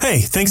Hey,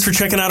 thanks for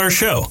checking out our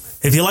show.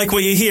 If you like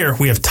what you hear,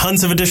 we have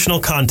tons of additional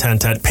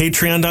content at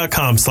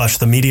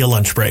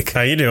patreon.com/themedialunchbreak.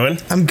 How you doing?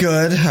 I'm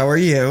good. How are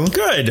you?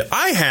 Good.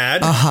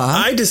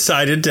 I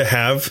decided to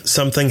have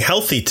something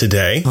healthy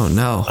today. Oh,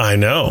 no. I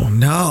know. Oh,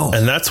 no.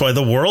 And that's why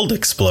the world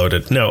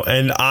exploded. No,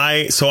 and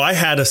I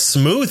had a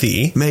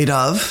smoothie. Made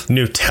of?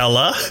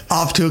 Nutella.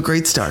 Off to a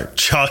great start.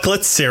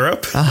 Chocolate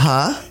syrup.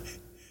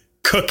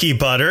 Cookie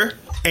butter.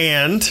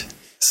 And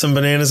some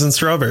bananas and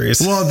strawberries.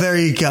 Well, there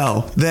you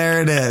go.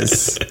 There it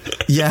is.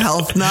 Yeah,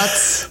 health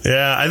nuts.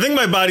 Yeah, I think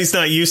my body's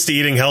not used to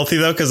eating healthy,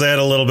 though, because I had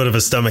a litlittle bit of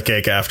a stomach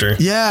ache after.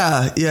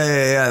 Yeah.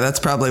 That's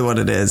probably what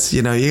it is.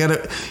 You know, you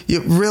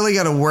really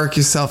got to work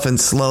yourself in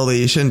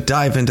slowly. You shouldn't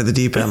dive into the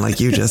deep end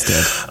like you just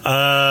did.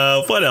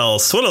 What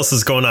else? What else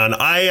is going on?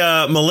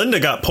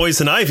 Melinda got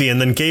poison ivy and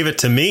then gave it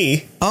to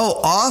me. Oh,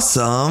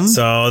 awesome.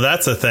 So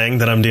that's a thing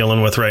that I'm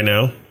dealing with right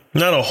now.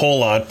 Not a whole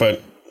lot,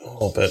 but a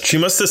little bit. She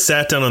must have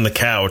sat down on the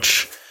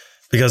couch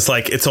because,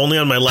 like, it's only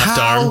on my left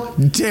arm. How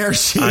dare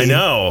she? I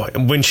know.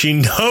 When she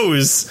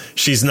knows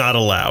she's not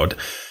allowed.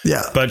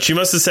 Yeah. But she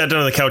must have sat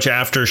down on the couch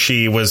after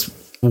she was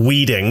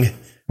weeding,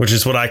 which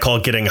is what I call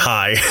getting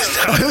high.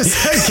 I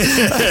was like,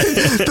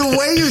 the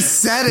way you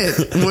said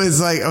it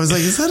was like, I was like,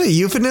 is that a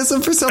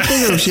euphemism for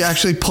something, or is she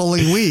actually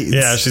pulling weeds?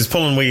 Yeah, she's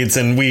pulling weeds,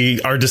 and we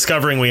are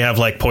discovering we have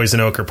like poison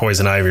oak or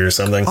poison ivy or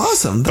something.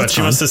 Awesome. But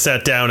she must have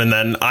sat down, and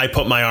then I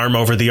put my arm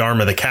over the arm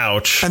of the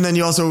couch. And then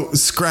you also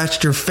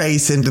scratched your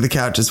face into the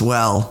couch as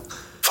well.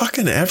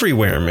 Fucking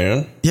everywhere,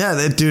 man.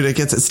 Yeah, dude, it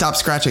gets it. Stop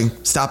scratching.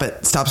 Stop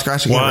it. Stop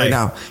scratching it right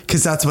now.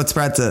 Because that's what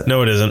spreads it.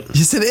 No, it isn't.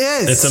 Yes, it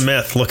is. It's a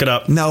myth. Look it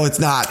up. No, it's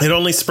not. It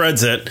only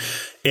spreads it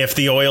if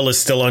the oil is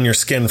still on your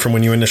skin from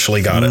when you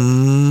initially got it.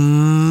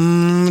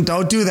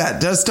 Don't do that.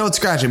 Just don't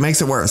scratch it. It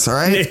makes it worse, all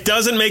right? It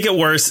doesn't make it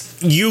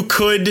worse. You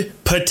could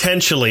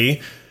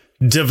potentially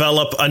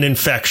develop an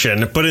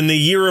infection, but in the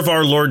year of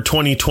our Lord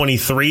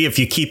 2023, if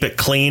you keep it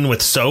clean with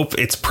soap,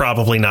 it's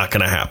probably not going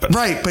to happen.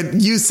 Right, but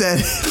you said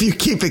if you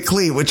keep it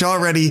clean, which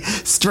already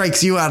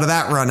strikes you out of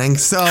that running.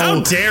 So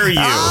how dare you?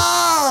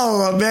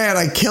 Oh man,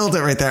 I killed it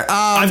right there.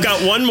 I've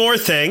got one more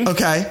thing.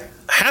 Okay.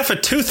 Half a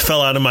tooth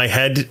fell out of my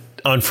head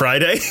on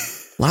Friday.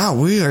 Wow,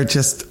 we are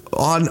just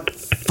on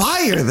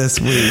fire this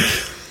week.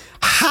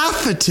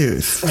 Half a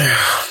tooth.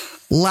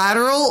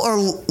 Lateral or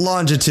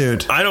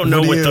longitude? I don't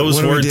know what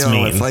those words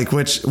mean. With? Like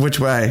which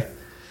way?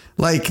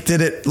 Like,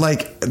 did it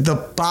like the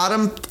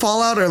bottom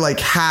fall out or like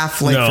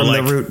half, like from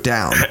the root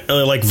down?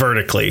 Like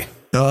vertically.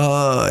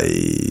 Oh,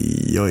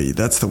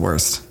 that's the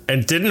worst.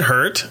 And didn't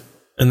hurt.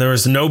 And there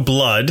was no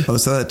blood. Oh,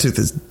 so that tooth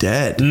is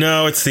dead.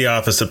 No, it's the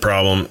opposite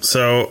problem.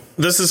 So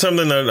this is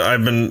something that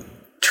I've been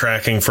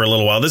tracking for a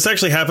little while. This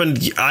actually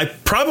happened. I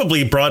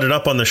probably brought it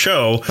up on the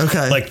show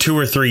like 2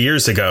 or 3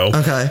 years ago.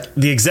 Okay.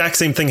 The exact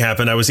same thing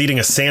happened. I was eating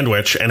a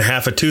sandwich and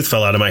half a tooth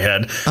fell out of my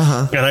head.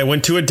 And I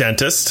went to a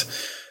dentist.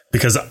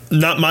 Because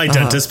not my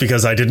dentist,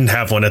 because I didn't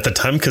have one at the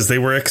time because they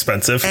were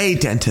expensive. A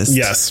dentist.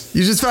 Yes.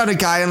 You just found a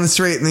guy on the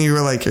street and then you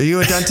were like, are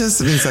you a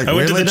dentist? And he's like, I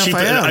went to the cheap.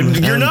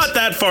 You're and not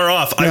that far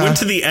off. Yeah. I went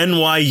to the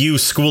NYU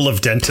School of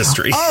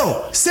Dentistry.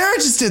 Oh, Sarah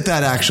just did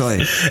that,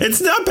 actually.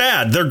 It's not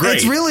bad. They're great.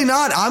 It's really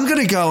not. I'm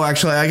going to go,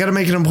 actually. I got to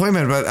make an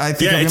appointment, but I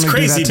think I'm going to do that too.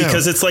 Yeah, it's crazy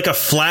because it's like a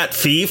flat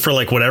fee for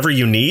like whatever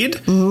you need,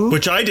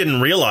 which I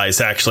didn't realize,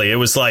 actually. It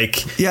was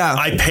like,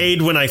 I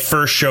paid when I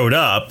first showed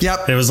up.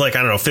 Yep. It was like,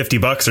 I don't know,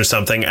 $50 or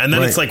something. And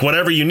then it's like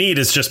whatever you need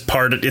is just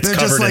part of it's they're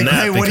covered just like, in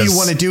that. Hey, what do you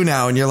want to do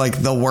now? And you're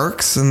like, the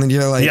works. And then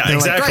you're like, yeah,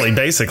 exactly. Like,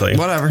 basically.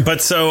 Whatever.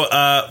 But so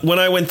when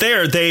I went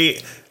there,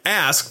 they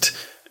asked,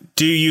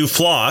 do you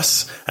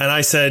floss? And I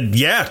said,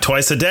 yeah,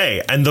 twice a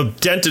day. And the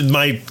dentist,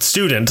 my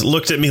student,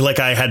 looked at me like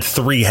I had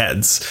 3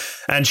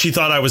 heads. And she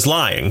thought I was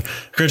lying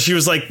because she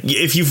was like,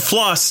 if you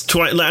floss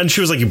twice, and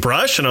she was like, you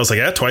brush? And I was like,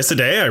 yeah, twice a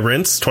day. I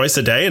rinse twice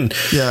a day. And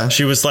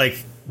she was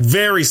like,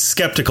 very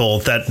skeptical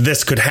that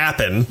this could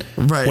happen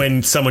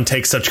when someone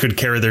takes such good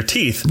care of their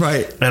teeth.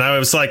 Right. And I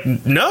was like,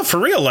 no, for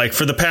real. Like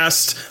for the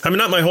past, I mean,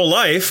 not my whole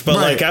life, but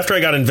like after I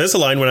got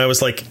Invisalign when I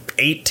was like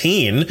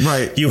 18,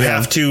 you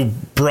have to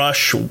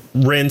brush,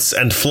 rinse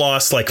and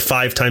floss like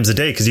 5 times a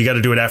day because you got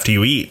to do it after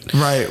you eat.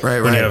 Right.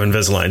 When you have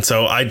Invisalign.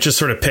 So I just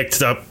sort of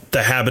picked up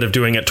the habit of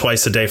doing it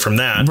twice a day from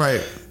that.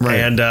 Right.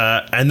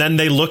 And then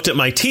they looked at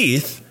my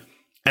teeth.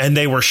 And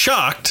they were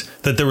shocked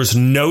that there was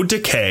no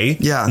decay,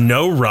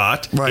 no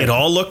rot. It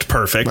all looked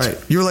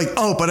perfect. You were like,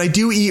 oh, but I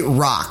do eat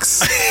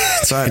rocks.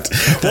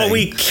 Well,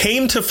 we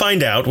came to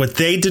find out what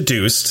they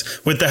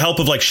deduced with the help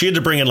of like she had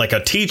to bring in like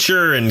a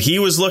teacher and he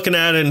was looking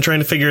at it and trying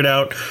to figure it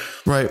out.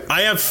 Right.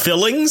 I have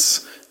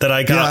fillings that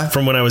I got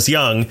from when I was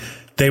young.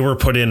 They were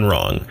put in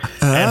wrong.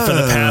 And for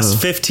the past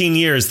 15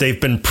 years,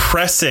 they've been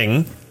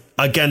pressing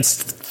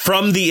against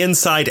from the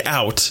inside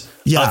out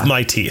of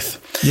my teeth.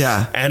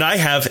 Yeah. And I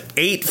have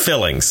 8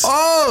 fillings.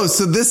 Oh,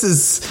 so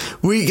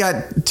we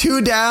got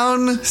 2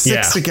 down,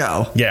 6 to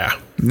go. Yeah.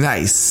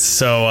 Nice.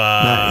 So,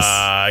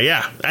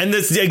 yeah. And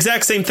the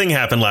exact same thing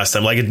happened last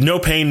time. Like no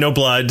pain, no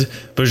blood, but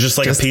it was just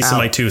like a piece of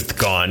my tooth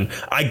gone.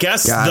 I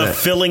guess the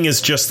filling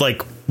is just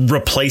like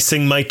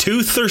replacing my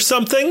tooth or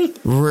something.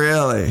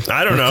 Really?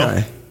 I don't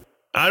know.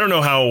 I don't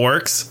know how it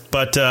works,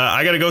 but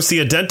I got to go see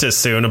a dentist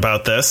soon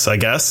about this, I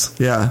guess.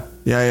 Yeah.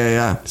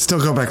 Still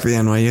go back to the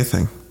NYU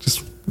thing.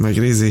 Just make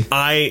it easy.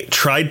 I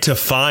tried to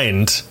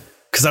find,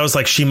 because I was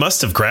like, she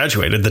must have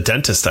graduated, the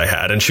dentist I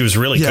had, and she was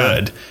really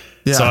good.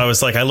 Yeah. So I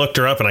was like, I looked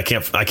her up, and I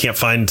can't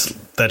find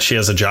that she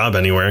has a job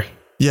anywhere.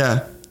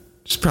 Yeah,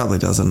 she probably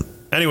doesn't.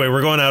 Anyway,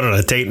 we're going out on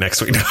a date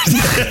next week. It's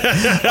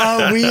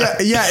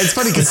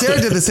funny because Sarah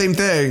did the same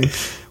thing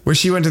where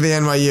she went to the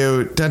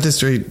NYU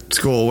dentistry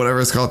school, whatever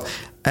it's called.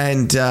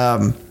 And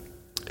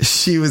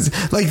she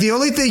was like, the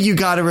only thing you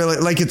got to really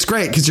like, it's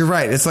great because you're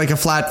right. It's like a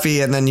flat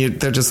fee. And then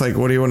they're just like,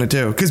 what do you want to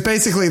do? Because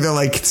basically they're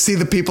like, see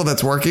the people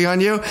that's working on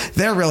you,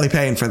 they're really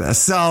paying for this.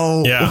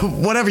 So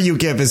whatever you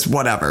give is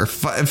whatever.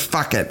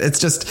 Fuck it. It's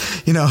just,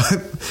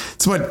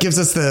 it's what gives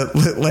us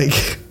the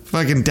like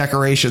fucking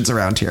decorations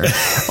around here.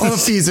 All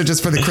the fees are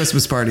just for the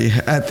Christmas party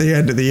at the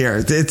end of the year.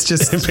 It's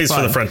just it pays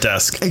fun. For the front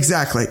desk.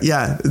 Exactly.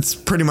 Yeah, it's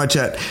pretty much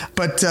it.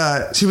 But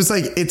she was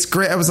like, it's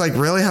great. I was like,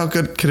 really? How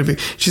good could it be?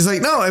 She's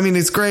like, no, I mean,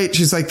 it's great.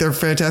 She's like, they're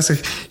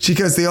fantastic. She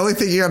goes, the only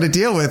thing you got to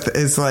deal with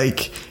is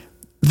like,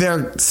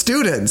 they're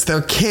students,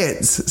 they're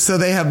kids, so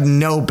they have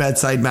no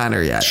bedside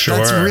manner yet. Sure.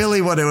 That's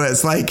really what it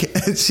was. Like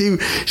she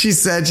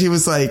said she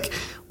was like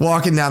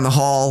walking down the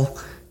hall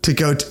to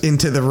go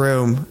into the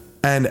room,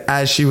 and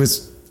as she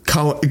was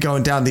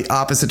going down the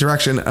opposite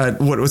direction,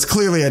 what was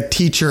clearly a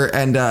teacher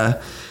and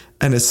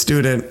a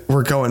student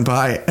were going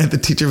by, and the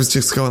teacher was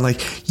just going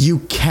like, you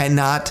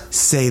cannot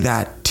say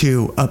that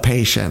to a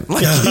patient.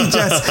 Like he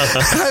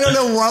just, I don't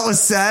know what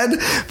was said,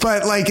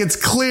 but like, it's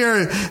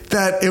clear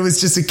that it was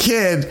just a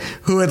kid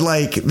who had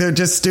like, they're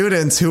just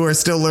students who are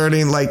still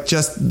learning like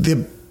just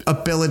the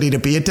ability to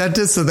be a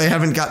dentist. So they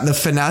haven't gotten the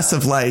finesse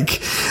of like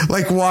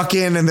walk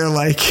in and they're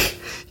like,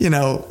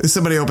 if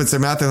somebody opens their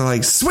mouth and they're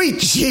like, sweet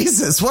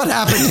Jesus, what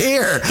happened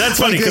here? That's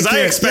funny because I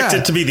expect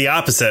it to be the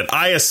opposite.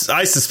 I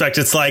suspect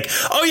it's like,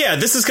 oh, yeah,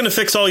 this is going to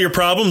fix all your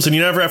problems and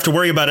you never have to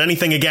worry about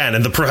anything again.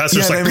 And the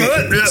professor's like,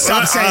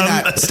 stop saying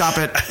that. Stop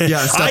it.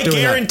 Yeah, stop I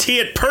guarantee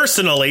it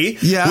personally.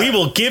 Yeah. We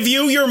will give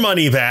you your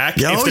money back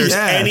if there's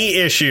any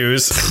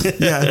issues.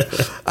 Yeah.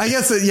 I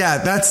guess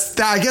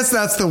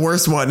that's the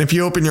worst one. If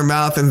you open your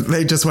mouth and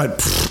they just went,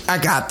 I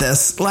got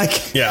this.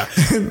 Like, yeah.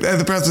 And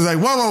the professor's like,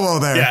 whoa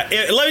there.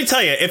 Yeah. Let me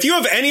tell you. If you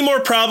have any more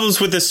problems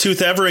with this tooth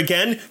ever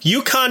again,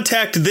 you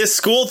contact this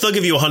school. They'll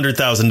give you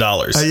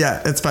 $100,000.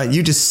 Yeah, it's fine.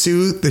 You just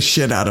sue the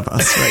shit out of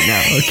us right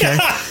now. Okay.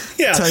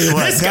 Yeah. Tell you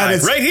what, this guy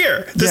right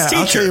here. This teacher.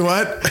 I'll tell you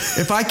what.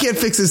 If I can't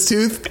fix his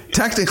tooth,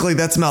 technically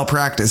that's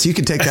malpractice. You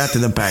can take that to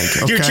the bank.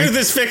 Okay? Your tooth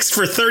is fixed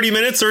for 30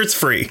 minutes or it's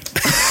free.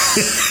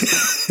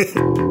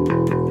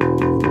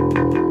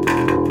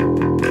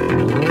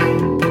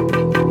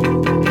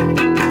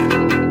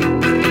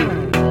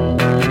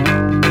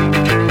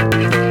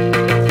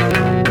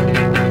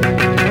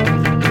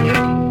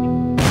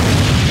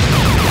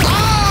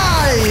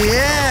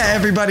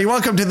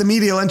 Welcome to the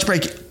Media Lunch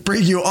Break.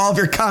 Bring you all of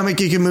your comic,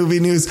 geek, and movie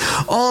news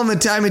all in the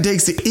time it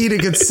takes to eat a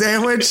good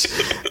sandwich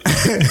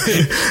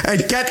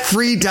and get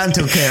free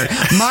dental care.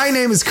 My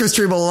name is Chris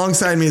Treble.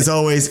 Alongside me, as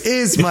always,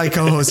 is my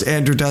co-host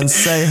Andrew Dunn.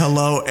 Say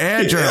hello,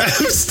 Andrew.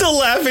 I'm still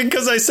laughing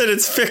because I said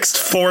it's fixed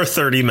for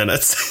 30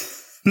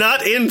 minutes.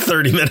 Not in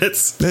 30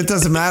 minutes. It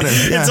doesn't matter.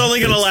 Yeah. It's only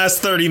going to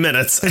last 30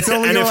 minutes. It's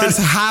only going to last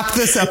half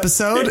this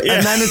episode,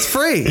 and then it's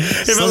free.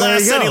 If it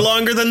lasts any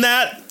longer than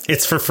that,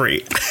 it's for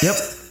free. Yep.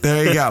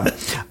 There you go.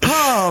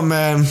 Oh,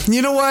 man.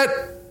 You know what,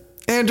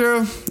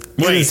 Andrew?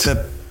 Wait.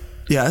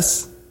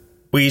 Yes?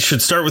 We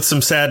should start with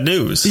some sad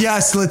news.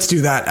 Yes, let's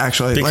do that,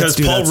 actually. Because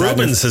Paul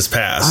Rubens has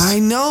passed. I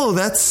know.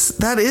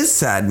 That is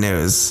sad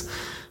news.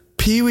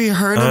 Pee-Wee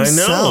Herman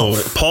himself. I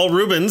know. Paul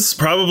Rubens,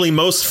 probably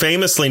most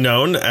famously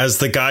known as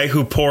the guy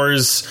who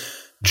pours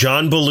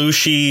John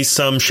Belushi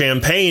some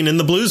champagne in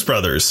the Blues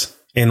Brothers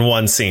in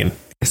one scene.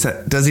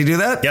 Does he do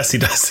that? Yes, he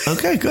does.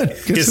 Okay, good.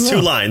 He has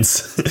two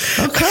lines.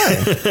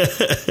 Okay.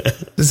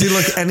 Does he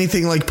look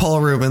anything like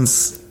Paul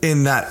Rubens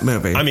in that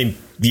movie? I mean,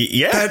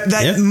 yeah.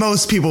 That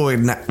most people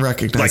would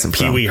recognize him like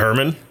Pee-Wee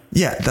Herman?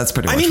 Yeah, that's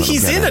pretty much what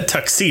he's in a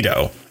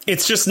tuxedo.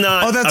 It's just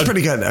not... Oh, that's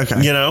pretty good.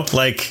 Okay.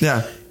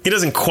 Yeah. He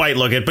doesn't quite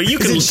look it, but you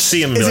can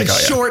see him and be like,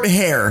 short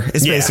hair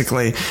is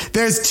basically.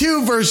 There's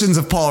two versions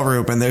of Paul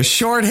Rubin. There's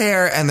short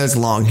hair and there's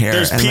long hair.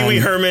 There's Pee-Wee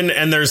Herman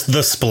and there's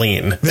the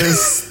spleen.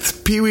 There's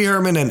Pee-Wee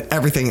Herman and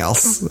everything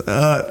else.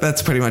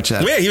 That's pretty much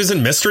it. Yeah, he was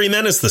in Mystery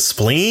Men as the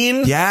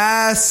spleen.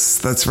 Yes,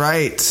 that's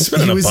right.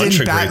 He was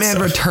in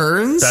Batman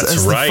Returns. That's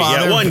right.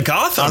 Yeah, in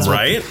Gotham,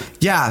 right?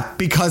 Yeah,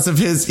 because of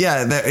his...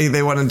 Yeah,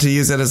 they wanted to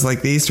use it as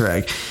like the Easter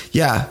egg.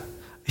 Yeah.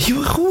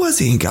 Who was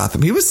he in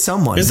Gotham? He was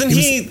someone. Isn't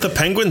he the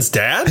Penguin's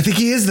dad? I think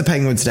he is the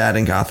Penguin's dad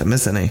in Gotham,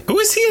 isn't he? Who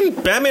is he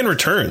in Batman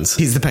Returns?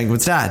 He's the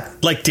Penguin's dad.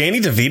 Like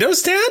Danny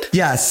DeVito's dad?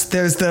 Yes.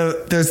 There's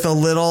the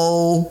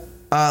little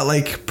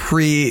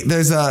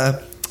there's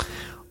a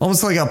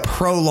almost like a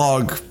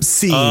prologue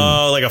scene.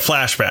 Oh, like a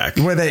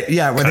flashback. Where they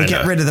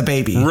get rid of the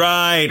baby.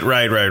 Right.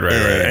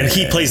 And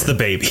he plays the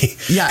baby.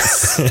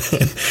 Yes.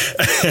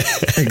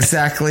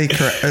 Exactly.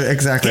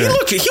 Exactly.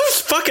 He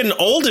was fucking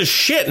old as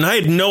shit, and I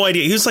had no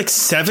idea. He was like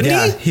 70?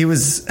 Yeah, he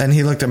was, and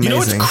he looked amazing. You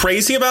know what's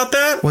crazy about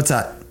that? What's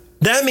that?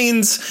 That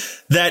means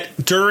that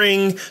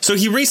so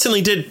he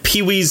recently did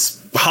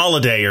Pee-wee's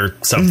Holiday or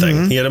something.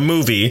 Mm-hmm. He had a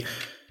movie,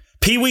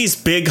 Pee-wee's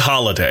Big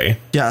Holiday.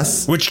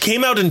 Yes. Which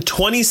came out in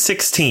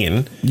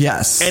 2016.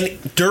 Yes.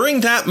 And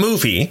during that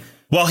movie,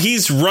 while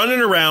he's running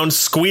around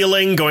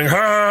squealing, going,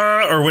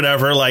 or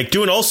whatever, like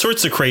doing all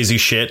sorts of crazy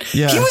shit,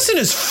 he was in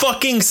his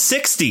fucking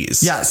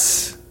 60s.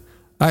 Yes.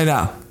 I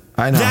know.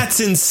 That's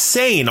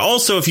insane.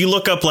 Also, if you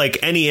look up like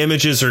any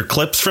images or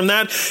clips from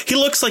that, he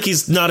looks like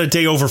he's not a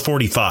day over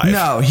 45.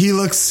 No, he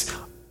looks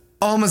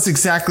almost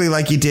exactly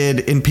like he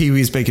did in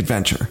Pee-wee's Big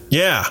Adventure.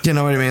 Yeah. You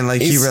know what I mean?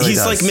 Like he really does.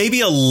 He's like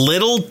maybe a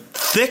little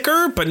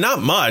thicker, but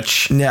not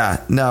much.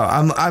 Yeah. No,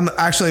 I'm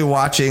actually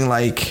watching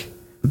like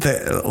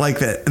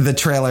the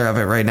trailer of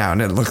it right now,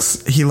 and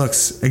he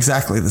looks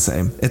exactly the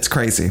same. It's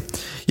crazy.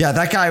 Yeah,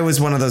 that guy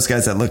was one of those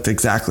guys that looked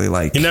exactly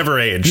like... He never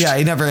aged. Yeah,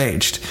 he never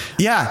aged.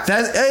 Yeah,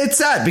 it's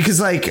sad because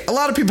like a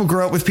lot of people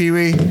grew up with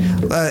Pee-wee.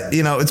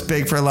 It's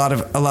big for a lot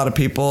of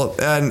people,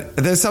 and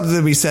there's something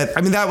to be said.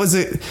 I mean,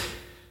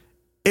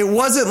 it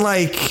wasn't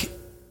like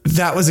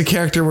that was a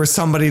character where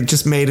somebody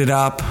just made it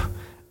up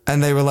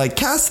and they were like,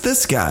 cast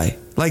this guy.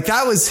 Like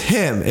that was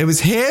him. It was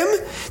him.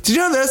 Did you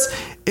know this?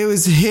 It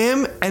was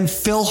him and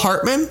Phil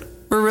Hartman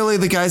were really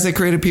the guys that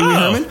created Pee-Wee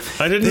Herman.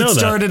 I didn't know that. It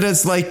started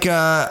as like,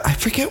 I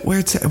forget where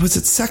was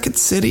it Second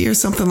City or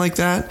something like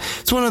that?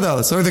 It's one of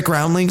those, or the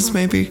Groundlings,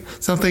 maybe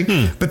something.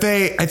 But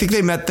I think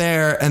they met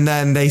there, and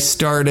then they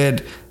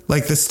started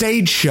like the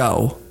stage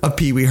show of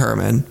Pee-Wee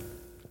Herman,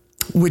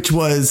 which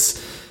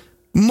was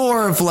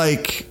more of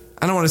like,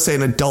 I don't want to say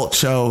an adult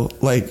show,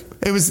 like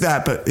it was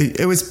that, but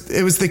it was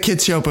the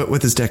kids show, but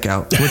with his dick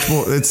out, which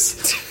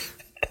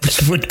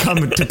would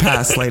come to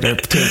pass later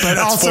too. But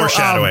that's also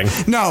foreshadowing.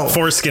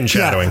 Foreskin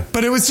shadowing. Yeah,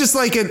 but it was just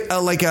like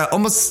a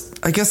almost,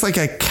 I guess, like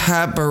a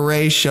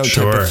cabaret show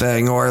type of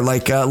thing, or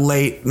like a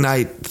late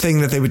night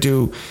thing that they would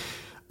do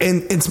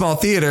in small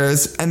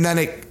theaters, and then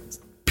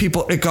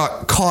it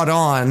got caught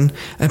on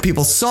and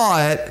people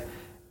saw it.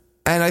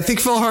 And I think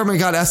Phil Hartman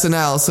got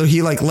SNL, so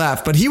he like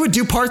left, but he would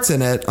do parts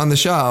in it on the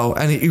show,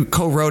 and he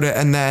co-wrote it,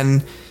 and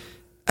then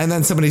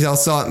somebody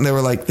else saw it, and they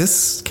were like,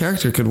 this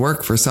character could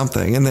work for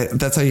something. And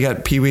that's how you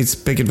got Pee-wee's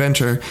Big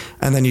Adventure,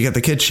 and then you get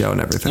the kids show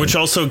and everything. Which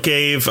also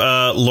gave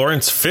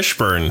Lawrence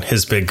Fishburne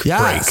his big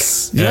break.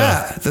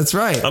 Yeah, that's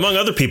right. Among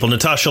other people,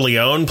 Natasha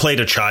Lyonne played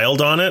a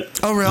child on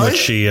it. Oh, really? Which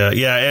she,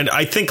 and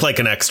I think like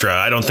an extra.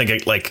 I don't think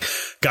it like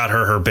got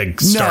her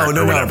big start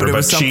or whatever.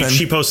 But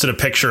she posted a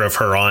picture of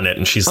her on it,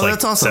 and she's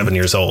like awesome. 7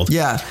 years old.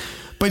 Yeah.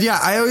 But yeah,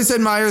 I always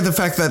admire the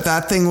fact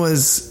that thing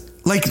was...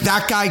 Like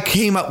that guy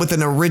came up with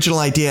an original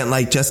idea and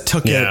like just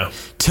took it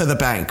to the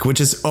bank, which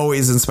is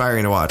always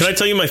inspiring to watch. Can I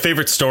tell you my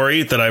favorite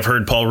story that I've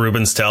heard Paul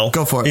Rubens tell?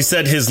 Go for it. He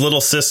said his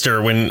little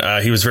sister, when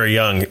he was very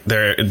young,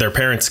 their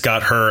parents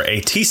got her a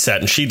tea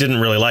set, and she didn't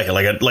really like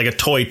it, like a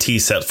toy tea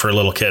set for a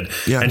little kid.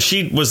 Yeah. And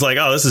she was like,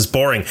 oh, this is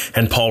boring.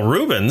 And Paul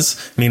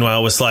Rubens,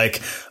 meanwhile, was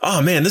like,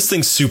 oh man, this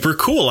thing's super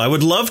cool. I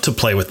would love to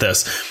play with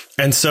this.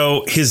 And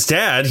so his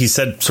dad, he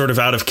said, sort of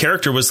out of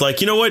character, was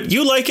like, you know what?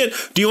 You like it.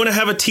 Do you want to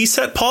have a tea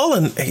set, Paul?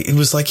 And he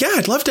was like, yeah,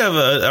 I'd love to have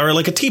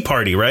a tea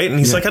party. Right. And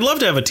he's like, I'd love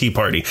to have a tea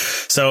party.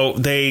 So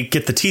they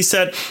get the tea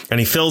set, and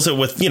he fills it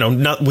with,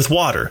 not with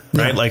water.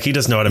 Right. Yeah. Like he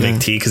doesn't know how to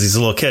make tea because he's a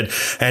little kid.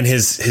 And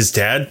his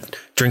dad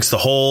drinks the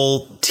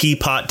whole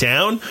teapot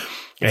down.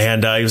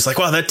 And he was like,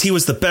 wow, that tea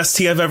was the best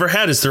tea I've ever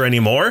had. Is there any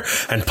more?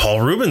 And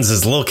Paul Rubens,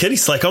 as a little kid,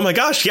 he's like, oh my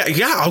gosh,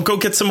 yeah, I'll go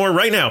get some more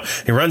right now.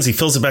 He runs, he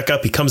fills it back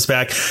up, he comes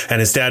back, and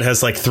his dad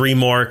has like 3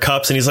 more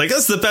cups, and he's like,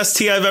 this is the best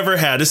tea I've ever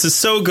had. This is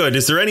so good.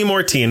 Is there any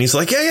more tea? And he's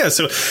like, yeah.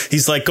 So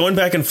he's like going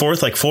back and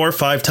forth like 4 or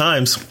 5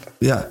 times.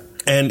 Yeah.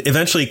 And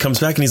eventually he comes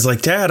back and he's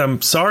like, Dad,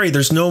 I'm sorry,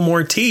 there's no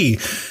more tea.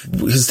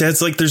 His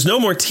dad's like, there's no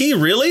more tea,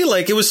 really?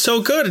 Like, it was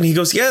so good. And he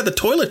goes, yeah, the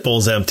toilet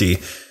bowl's empty.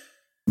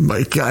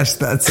 My gosh,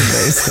 that's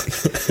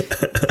amazing.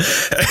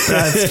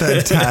 That's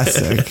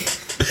fantastic.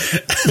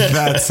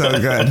 That's so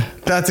good.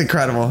 That's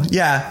incredible.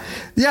 Yeah.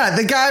 Yeah.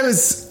 The guy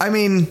was, I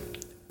mean,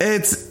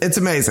 it's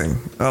amazing.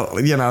 Oh,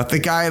 the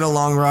guy in a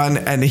long run,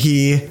 and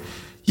he,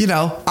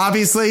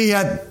 obviously he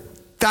had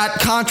that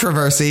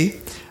controversy,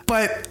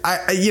 but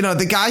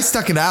the guy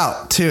stuck it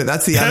out too.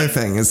 That's the other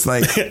thing. It's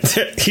like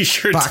he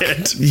sure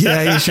did.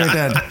 Yeah, he sure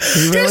did.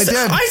 He really did.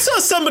 I saw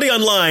somebody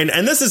online,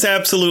 and this is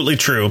absolutely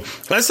true.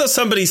 I saw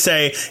somebody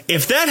say,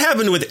 if that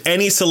happened with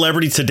any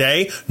celebrity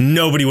today,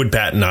 nobody would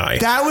bat an eye.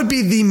 That would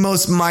be the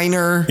most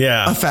minor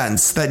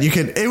offense that you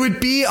could. It would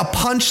be a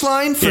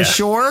punchline for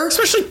sure,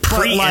 especially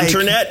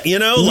pre-internet.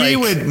 We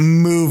would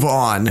move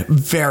on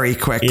very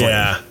quickly.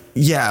 Yeah.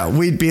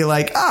 we'd be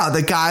like,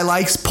 the guy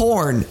likes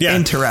porn. Yeah.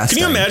 Interesting.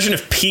 Can you imagine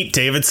if Pete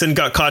Davidson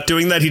got caught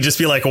doing that? He'd just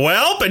be like,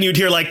 "Welp," and you'd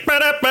hear like,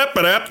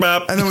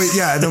 "Ba-da-ba-ba-da-ba." And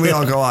then we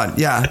all go on.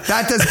 Yeah,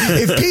 that does.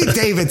 If Pete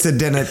Davidson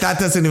did it, that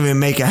doesn't even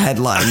make a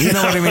headline. You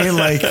know what I mean?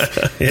 Like,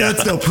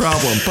 that's no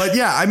problem. But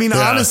yeah, I mean,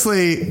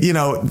 honestly,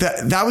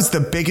 that was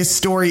the biggest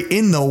story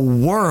in the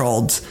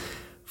world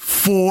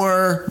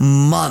for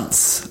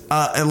months.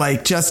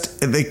 Like,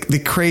 just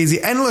the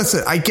crazy. And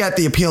listen, I get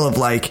the appeal of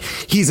like,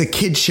 he's a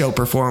kid show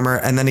performer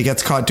and then he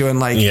gets caught doing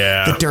like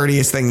the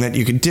dirtiest thing that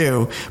you could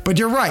do. But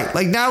you're right.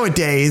 Like,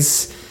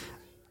 nowadays,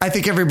 I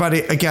think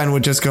everybody, again,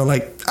 would just go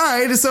like, all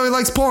right, so he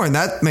likes porn.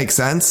 That makes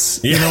sense.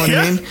 You know what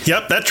I mean?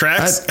 Yep, that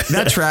tracks.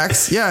 That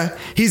tracks. Yeah.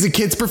 He's a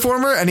kids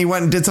performer and he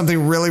went and did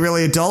something really,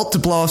 really adult to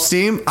blow off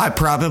steam. I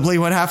probably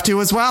would have to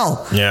as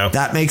well. Yeah.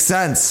 That makes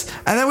sense.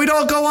 And then we'd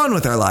all go on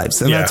with our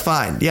lives and that's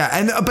fine. Yeah.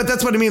 And but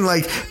that's what I mean.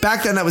 Like,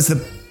 back then, it was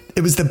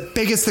the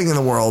biggest thing in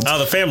the world. Oh,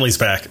 the family's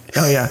back.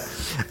 Oh, yeah.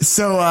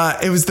 So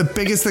it was the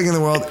biggest thing in the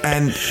world.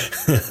 And,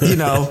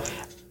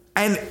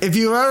 and if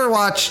you ever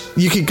watch,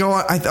 you could go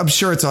on, I'm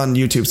sure it's on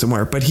YouTube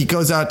somewhere, but he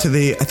goes out to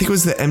I think it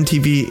was the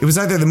MTV, it was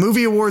either the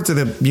movie awards or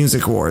the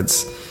music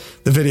awards,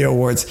 the video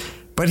awards,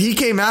 but he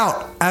came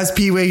out as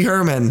Pee-Wee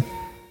Herman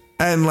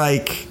and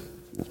like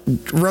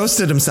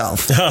roasted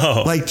himself.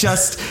 Oh, like,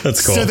 just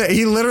that's cool. So that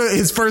he literally,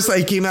 his first,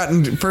 like, came out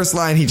in first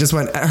line, he just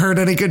went, "Heard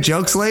any good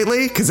jokes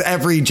lately?" Because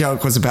every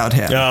joke was about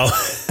him. Oh.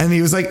 And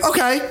he was like,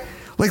 okay.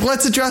 Like,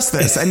 let's address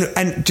this,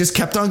 and just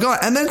kept on going,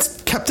 and then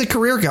kept a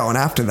career going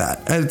after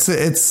that.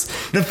 It's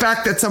the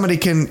fact that somebody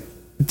can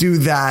do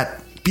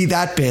that, be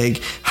that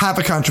big, have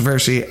a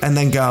controversy, and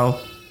then go,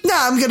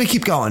 "Nah, I'm going to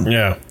keep going.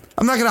 Yeah,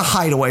 I'm not going to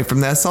hide away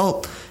from this.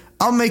 I'll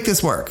make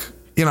this work.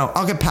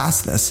 I'll get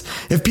past this.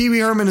 If Pee-Wee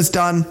Herman is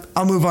done,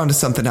 I'll move on to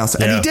something else."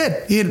 And he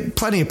did. He had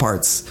plenty of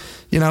parts.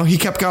 He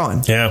kept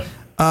going. Yeah.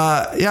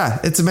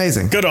 It's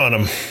amazing. Good on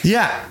him.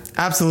 Yeah,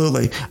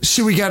 absolutely.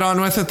 Should we get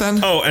on with it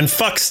then? Oh, and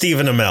fuck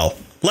Stephen Amell.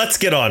 Let's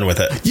get on with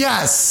it.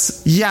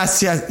 Yes. Yeah.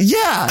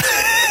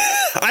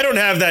 I don't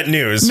have that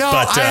news. No,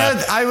 but,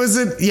 I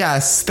wasn't.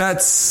 Yes,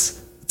 that's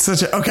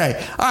such a.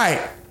 Okay. All right.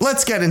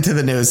 Let's get into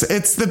the news.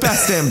 It's the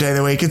best damn day of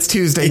the week. It's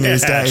Tuesday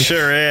News Day.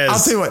 Sure is. I'll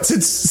tell you what,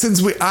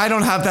 since I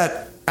don't have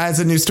that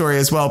as a news story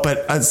as well,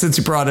 but since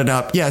you brought it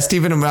up,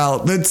 Stephen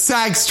Amell, the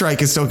SAG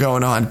strike is still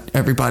going on,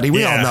 everybody.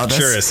 We all know this.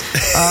 Sure is.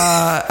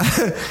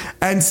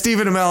 And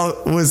Stephen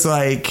Amell was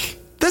like,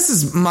 "This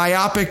is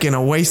myopic and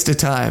a waste of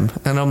time."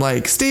 And I'm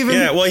like, Stephen.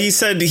 Yeah, well, he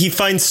said he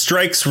finds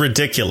strikes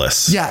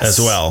ridiculous as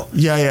well.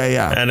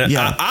 Yeah. And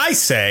I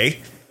say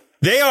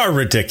they are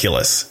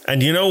ridiculous.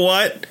 And you know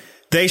what?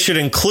 They should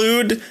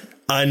include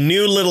a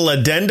new little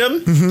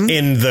addendum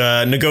in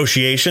the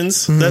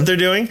negotiations that they're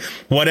doing.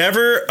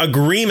 Whatever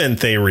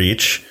agreement they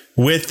reach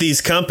with these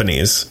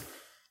companies,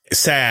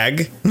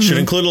 SAG should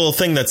include a little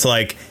thing that's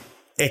like,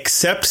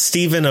 "Except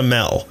Stephen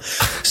Amell."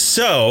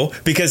 So,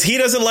 because he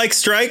doesn't like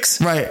strikes,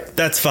 right?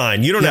 That's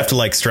fine. You don't have to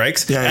like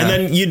strikes. And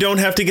then you don't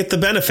have to get the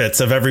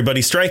benefits of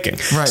everybody striking.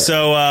 Right.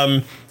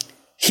 So,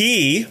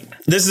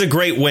 this is a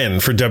great win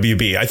for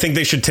WB. I think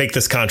they should take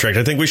this contract.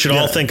 I think we should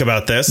all think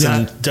about this.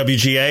 And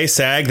WGA,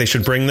 SAG, they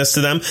should bring this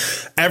to them.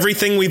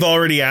 Everything we've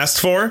already asked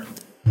for.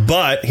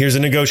 But here's a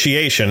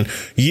negotiation.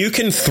 You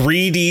can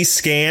 3D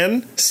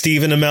scan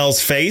Stephen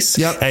Amell's face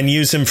and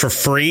use him for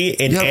free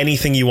in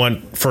anything you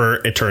want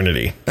for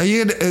eternity.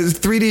 You can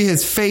 3D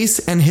his face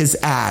and his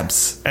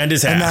abs. And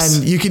his ass.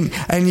 And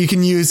then you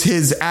can use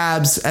his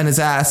abs and his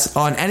ass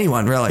on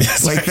anyone, really.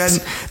 Then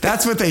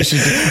that's what they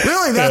should do.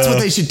 Really, that's what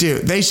they should do.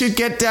 They should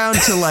get down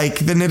to like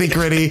the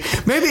nitty-gritty.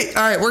 Maybe,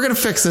 all right, we're going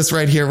to fix this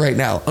right here, right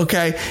now,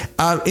 okay?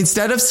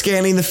 Instead of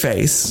scanning the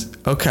face,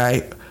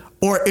 okay,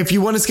 or if you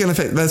want to scan the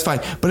face, that's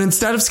fine. But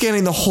instead of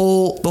scanning the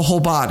whole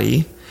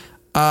body,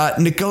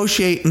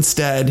 negotiate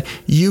instead.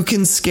 You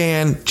can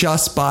scan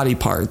just body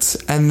parts,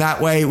 and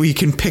that way we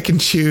can pick and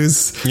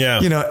choose.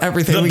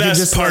 Everything. The we best can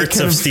just parts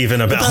of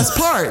Stephen Amell. The best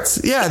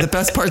parts. Yeah, the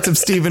best parts of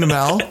Stephen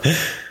Amell,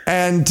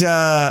 and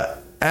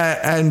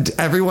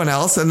everyone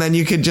else, and then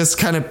you could just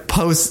kind of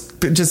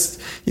post.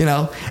 Just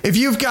if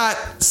you've got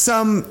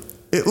some.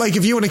 Like,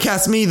 if you want to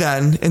cast me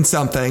then in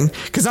something,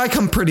 because I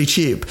come pretty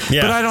cheap,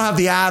 but I don't have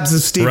the abs of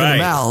Stephen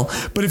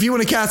Amell. But if you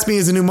want to cast me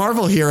as a new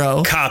Marvel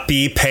hero,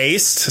 copy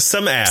paste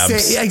some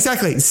abs.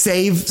 Exactly.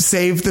 Save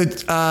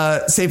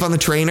on the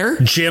trainer,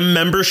 gym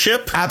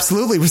membership.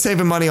 Absolutely, we're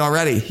saving money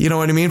already. You know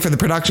what I mean, for the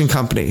production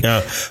company.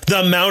 Yeah. The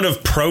amount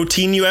of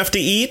protein you have to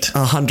eat,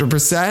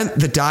 100%.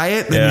 The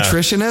diet, the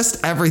nutritionist,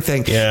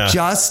 everything. Yeah.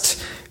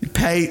 Just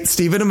pay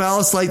Stephen Amell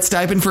a slight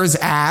stipend for his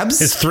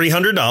abs. It's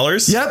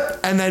 $300.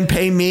 Yep. And then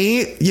pay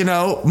me,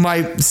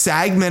 my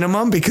SAG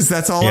minimum, because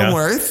that's all I'm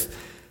worth.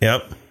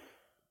 Yep.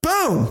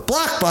 Boom.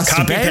 Blockbuster,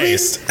 copy baby.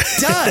 Paste.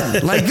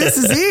 Done. Like, this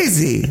is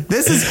easy.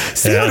 This is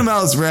Stephen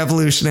Amell is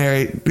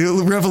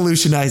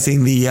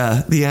revolutionizing the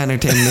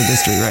entertainment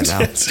industry right now.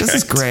 This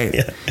is great.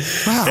 Yeah.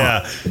 Wow.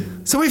 Yeah.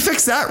 So we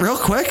fixed that real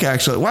quick,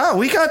 actually. Wow.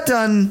 We got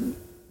done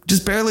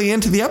just barely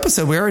into the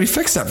episode. We already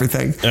fixed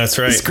everything. That's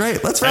right. It's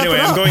great. Let's wrap it up.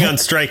 Anyway, I'm going on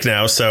strike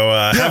now, so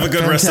have a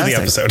good rest of the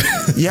episode.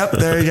 Yep,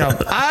 there you go.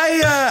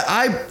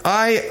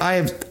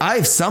 I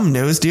have some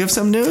news. Do you have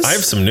some news? I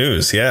have some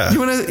news, yeah. You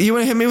want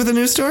to hit me with a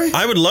news story?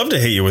 I would love to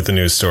hit you with a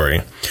news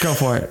story. Go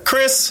for it.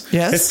 Chris,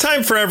 yes? It's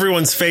time for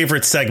everyone's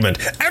favorite segment.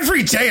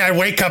 Every day I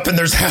wake up and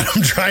there's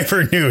Adam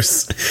Driver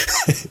news.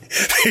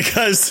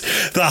 Because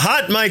the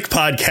Hot Mic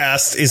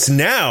podcast is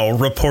now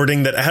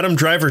reporting that Adam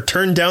Driver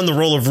turned down the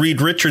role of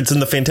Reed Richards in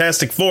the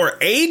Fantastic Four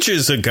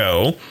ages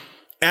ago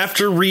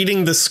after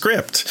reading the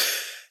script.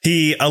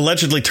 He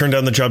allegedly turned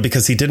down the job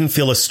because he didn't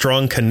feel a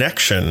strong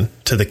connection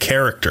to the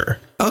character.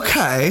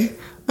 Okay.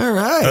 All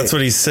right. That's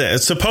what he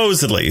said.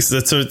 Supposedly.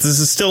 This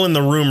is still in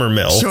the rumor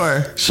mill.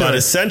 Sure. But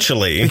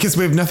essentially... Because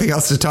we have nothing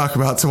else to talk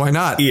about, so why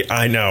not? Yeah,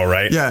 I know,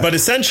 right? Yeah. But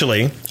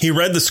essentially, he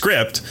read the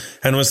script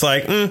and was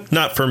like,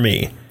 not for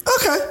me.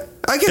 Okay.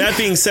 That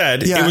being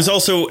said, it was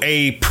also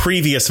a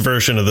previous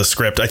version of the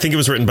script. I think it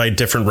was written by a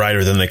different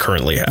writer than they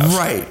currently have.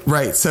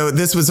 Right. So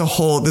this would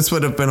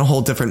have been a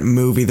whole different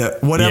movie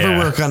that whatever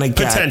we're going to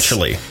get.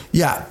 Potentially.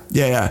 Yeah.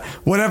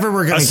 Whatever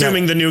we're going to get.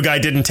 Assuming the new guy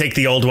didn't take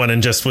the old one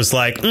and just was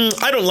like,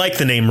 I don't like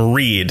the name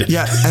Reed.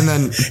 Yeah. And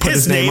then put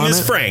his name on is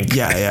it. Frank.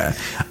 Yeah.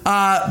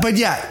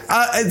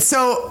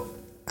 So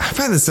I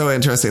find this so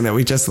interesting that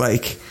we just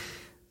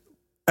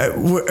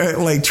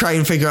try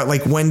and figure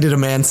out when did a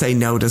man say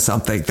no to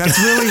something? That's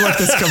really what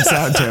this comes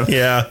down to.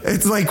 Yeah.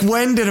 It's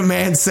when did a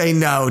man say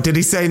no? Did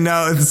he say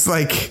no? It's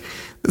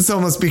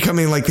almost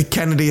becoming like the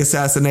Kennedy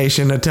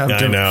assassination attempt.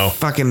 I know.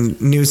 Fucking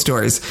news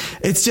stories.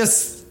 It's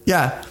just,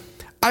 yeah.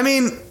 I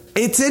mean,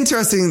 it's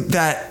interesting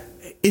that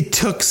it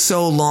took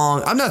so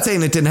long. I'm not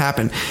saying it didn't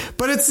happen,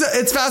 but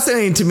it's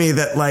fascinating to me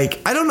that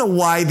I don't know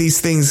why these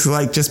things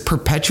just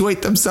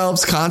perpetuate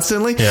themselves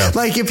constantly. Yeah.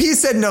 If he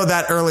said no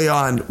that early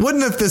on,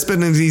 wouldn't have this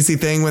been an easy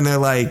thing when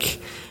they're and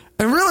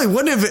really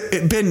wouldn't have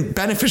it been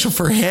beneficial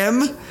for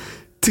him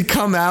to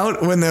come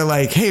out when they're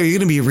hey, are you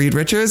going to be Reed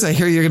Richards? I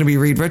hear you're going to be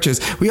Reed Richards.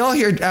 We all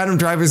hear Adam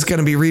Driver's going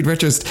to be Reed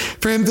Richards.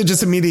 For him to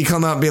just immediately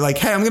come out and be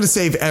hey, I'm going to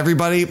save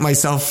everybody,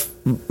 myself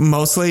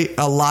mostly,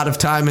 a lot of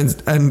time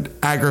and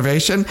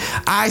aggravation.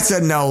 I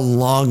said no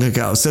long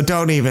ago. So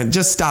don't even,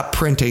 just stop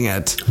printing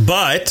it.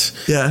 But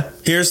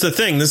here's the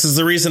thing. This is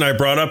the reason I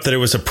brought up that it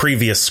was a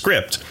previous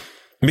script.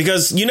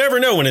 Because you never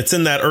know when it's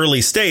in that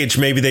early stage.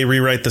 Maybe they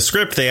rewrite the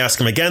script. They ask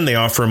him again. They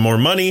offer him more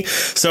money.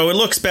 So it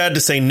looks bad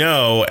to say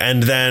no.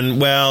 And then,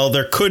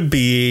 there could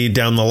be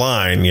down the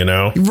line,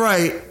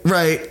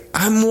 Right.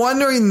 I'm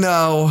wondering,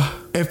 though,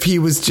 if he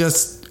was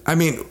just...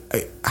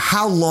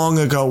 how long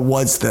ago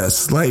was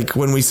this?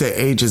 When we say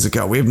ages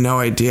ago, we have no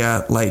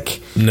idea,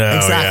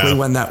 exactly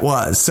when that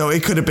was. So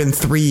it could have been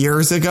 3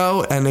 years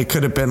ago, and it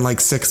could have been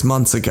 6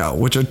 months ago,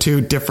 which are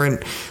two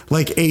different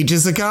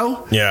ages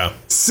ago. Yeah.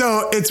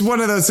 So it's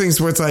one of those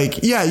things where it's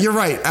yeah, you're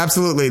right.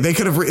 Absolutely. They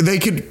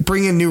could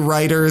bring in new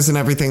writers and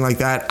everything like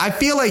that. I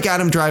feel like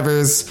Adam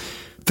Driver's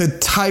the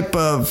type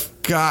of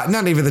guy,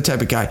 not even the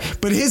type of guy,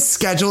 but his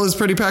schedule is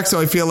pretty packed.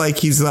 So I feel like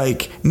he's I'm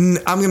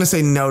going to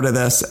say no to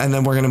this, and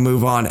then we're going to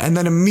move on. And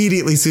then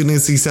immediately, as soon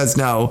as he says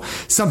no,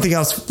 something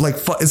else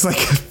it's like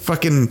a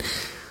fucking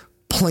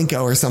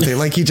Plinko or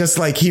something. He just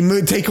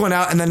take one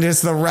out, and then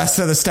just the rest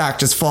of the stack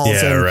just falls in.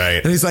 Yeah,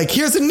 right. And he's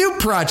here's a new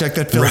project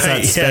that fills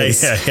that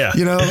space. Yeah.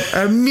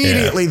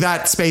 Immediately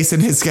that space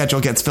in his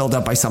schedule gets filled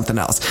up by something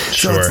else.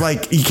 Sure. So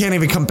it's you can't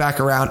even come back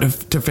around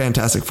to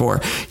Fantastic Four.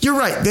 You're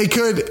right. They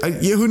could,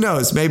 who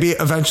knows, maybe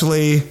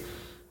eventually.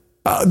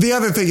 The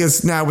other thing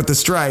is now with the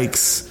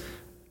strikes,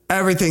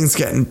 everything's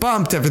getting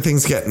bumped.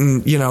 Everything's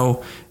getting,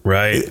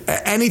 right.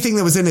 Anything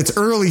that was in its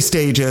early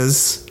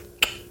stages,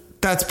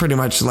 that's pretty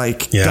much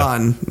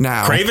done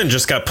now. Craven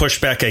just got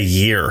pushed back a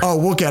year. Oh,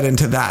 we'll get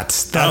into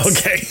that.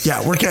 Okay.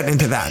 Yeah, we're getting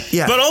into that.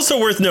 Yeah. But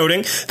also worth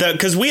noting that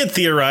because we had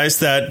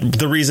theorized that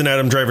the reason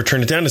Adam Driver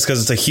turned it down is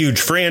because it's a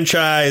huge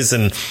franchise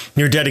and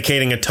you're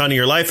dedicating a ton of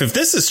your life. If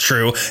this is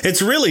true,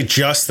 it's really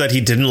just that he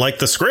didn't like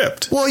the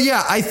script. Well,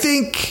 yeah,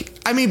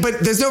 but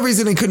there's no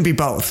reason it couldn't be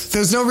both.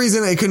 There's no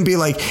reason it couldn't be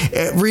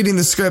reading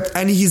the script,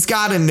 and he's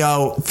got to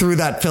know through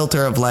that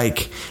filter of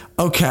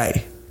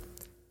okay,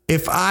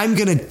 if I'm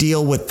going to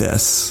deal with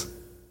this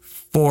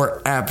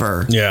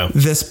forever,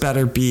 this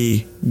better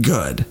be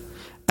good.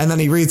 And then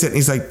he reads it and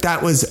he's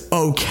that was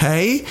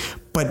okay,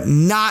 but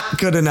not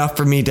good enough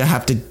for me to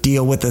have to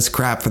deal with this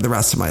crap for the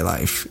rest of my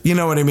life. You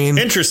know what I mean?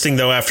 Interesting,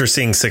 though, after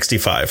seeing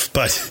 65,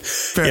 but,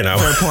 fair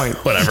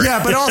point. Whatever.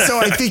 Yeah, but also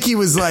I think he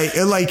was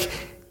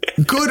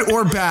good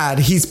or bad,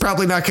 he's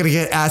probably not going to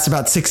get asked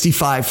about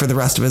 65 for the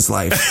rest of his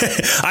life.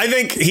 I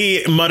think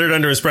he muttered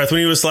under his breath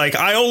when he was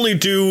I only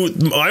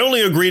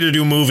agree to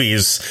do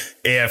movies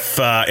if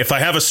I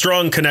have a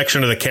strong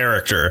connection to the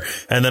character.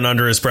 And then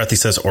under his breath, he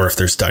says, or if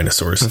there's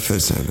dinosaurs. If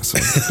there's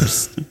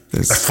dinosaurs.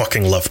 I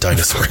fucking love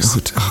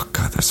dinosaurs. Oh,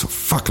 God, they're so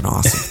fucking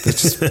awesome. They're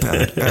just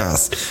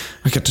badass.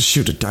 I get to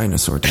shoot a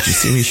dinosaur. Did you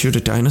see me shoot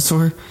a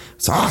dinosaur?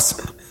 It's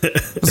awesome.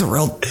 It was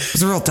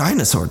a real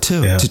dinosaur,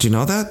 too. Yeah. Did you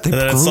know that? And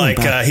then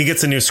it's he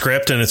gets a new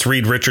script, and it's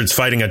Reed Richards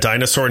fighting a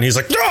dinosaur, and he's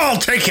like, no, I'll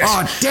take it.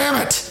 Oh,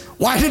 damn it.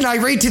 why didn't I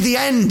read to the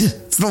end?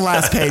 It's the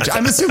last page.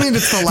 I'm assuming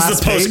it's the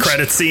last page. It's the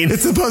post-credit scene.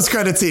 It's the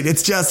post-credit scene.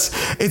 It's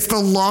the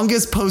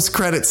longest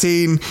post-credit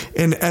scene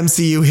in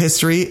MCU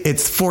history.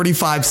 It's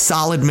 45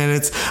 solid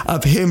minutes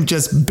of him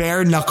just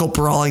bare knuckle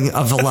brawling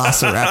a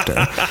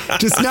velociraptor.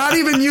 Just not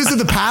even using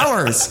the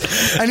powers.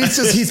 And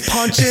he's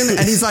punching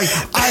and he's like,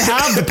 I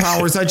have the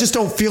powers. I just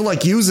don't feel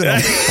like using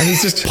them. And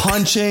he's just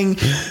punching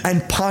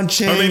and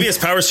punching. Or maybe his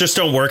powers just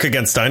don't work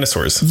against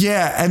dinosaurs.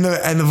 Yeah. And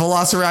the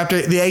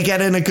velociraptor, they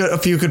get in a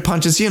few good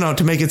punches,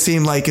 to make it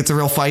seem like it's a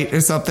real fight or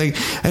something.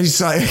 And he's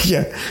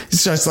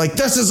just like,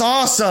 this is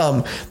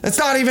awesome. That's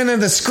not even in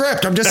the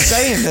script. I'm just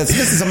saying this.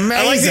 This is amazing.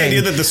 I like the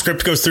idea that the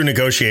script goes through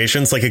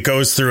negotiations. Like it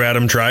goes through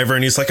Adam Driver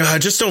and he's like, I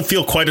just don't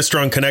feel quite a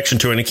strong connection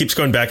to it. And it keeps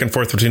going back and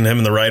forth between him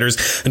and the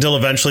writers until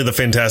eventually the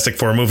Fantastic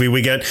Four movie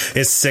we get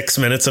is 6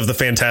 minutes of the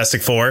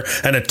Fantastic Four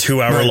and a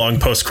 2-hour long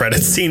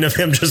post-credit scene of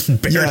him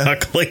just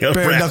bare-knuckling a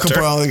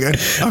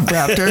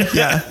raptor.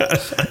 Yeah.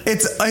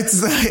 It's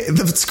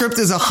the script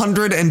is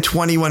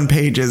 121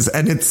 pages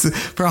and it's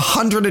for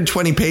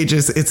 120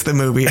 pages it's the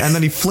movie, and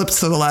then he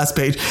flips to the last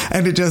page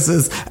and it just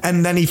says,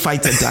 and then he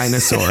fights a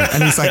dinosaur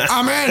and he's like,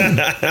 I'm in.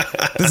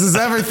 This is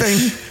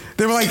everything.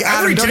 They were like,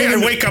 Adam, don't even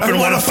wake up and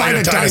want to fight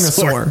a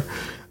dinosaur.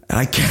 And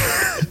I can't.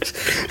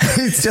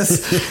 It's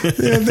just,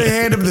 they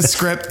hand him the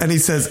script and he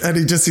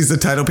just sees the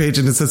title page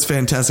and it says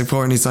Fantastic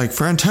Four and he's like,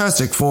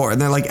 Fantastic Four.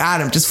 And they're like,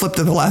 Adam, just flip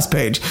to the last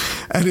page.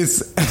 And it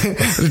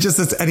just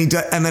says,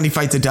 and then he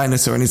fights a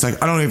dinosaur and he's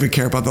like, I don't even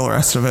care about the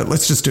rest of it.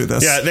 Let's just do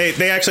this. Yeah,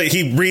 they actually,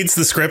 he reads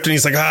the script and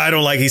he's like, I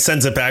don't like, he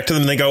sends it back to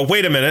them and they go,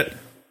 wait a minute.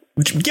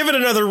 Give it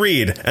another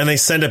read. And they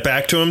send it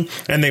back to him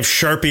and they've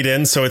Sharpied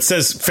in. So it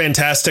says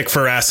Fantastic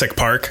Jurassic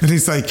Park. And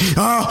he's like,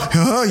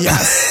 oh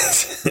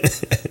yes.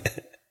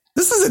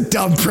 This is a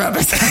dumb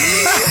premise.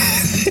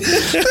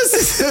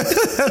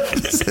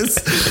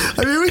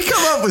 We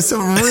come up with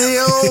some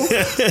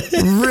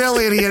real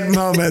idiot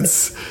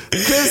moments.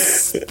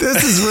 This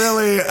is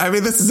really,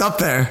 this is up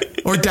there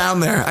or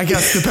down there, I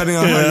guess, depending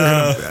on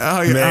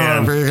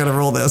however you're going to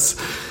roll this.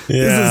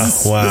 Yeah.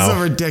 This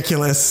is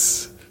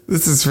ridiculous.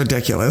 This is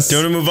ridiculous. Do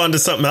you want to move on to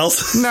something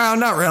else? No,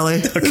 not really.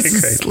 Okay,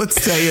 great.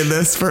 Let's stay in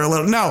this for a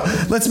little. No,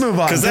 let's move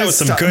on. Because that was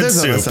some good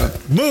soup.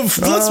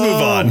 Let's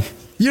move on.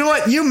 You know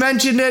what? You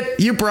mentioned it.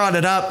 You brought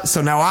it up.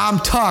 So now I'm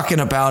talking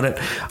about it.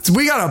 So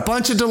we got a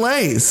bunch of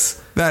delays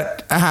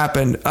that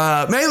happened,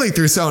 mainly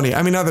through Sony.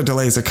 Other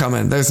delays are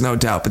coming. There's no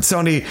doubt. But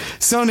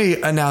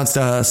Sony announced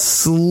a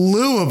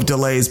slew of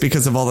delays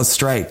because of all the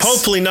strikes.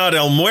 Hopefully not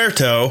El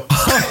Muerto.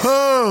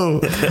 All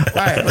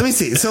right. Let me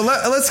see. So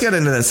let's get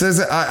into this.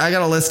 I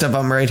got a list of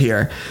them right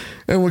here.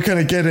 And we're going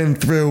to get in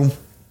through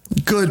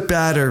good,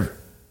 bad, or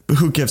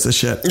who gives a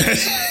shit.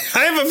 I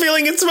have a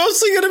feeling it's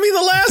mostly going to be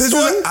the last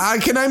one.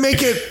 Can I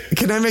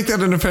make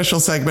that an official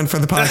segment for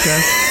the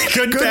podcast?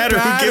 good, bad, or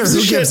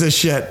who gives a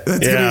shit?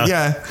 That's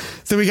yeah.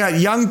 So we got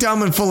young,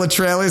 dumb, and full of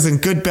trailers,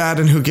 and good, bad,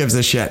 and who gives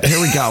a shit. Here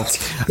we go.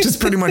 Just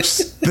pretty much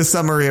the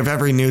summary of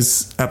every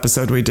news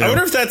episode we do. I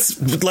wonder if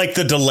that's like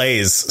the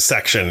delays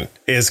section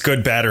is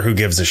good, bad, or who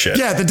gives a shit.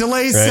 Yeah, the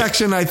delays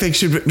section, I think,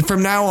 should,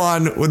 from now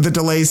on, the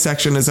delays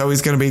section is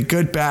always going to be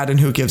good, bad, and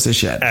who gives a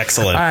shit.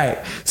 Excellent. All right.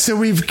 So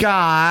we've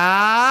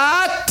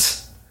got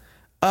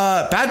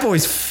Bad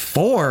Boys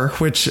 4,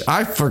 which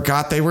I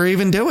forgot they were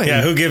even doing.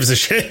 Yeah, who gives a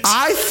shit?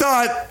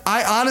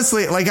 I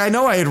honestly, I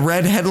know I had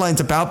read headlines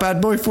about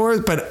Bad Boy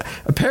 4, but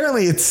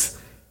apparently it's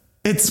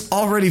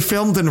already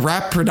filmed in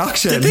wrap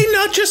production. Did they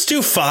not just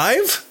do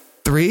 5?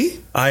 3?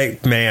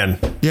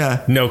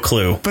 Yeah. No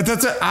clue. But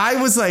I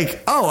was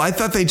like, I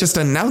thought they just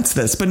announced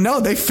this. But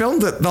no, they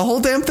filmed it, the whole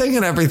damn thing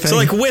and everything.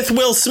 So with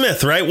Will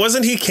Smith, right?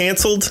 Wasn't he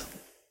canceled?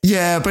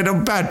 Yeah, but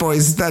Bad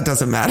Boys, that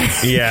doesn't matter.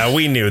 Yeah,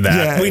 we knew that.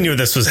 Yeah, we knew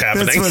this was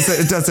happening.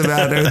 It doesn't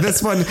matter.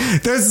 This one,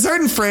 there's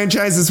certain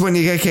franchises when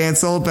you get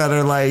canceled that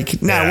are like,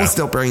 we'll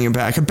still bring you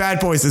back. And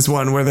Bad Boys is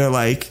one where they're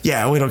like, we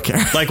don't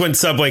care. Like when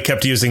Subway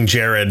kept using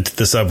Jared,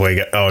 the Subway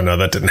guy. Oh, no,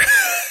 that didn't.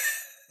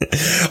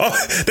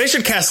 They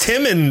should cast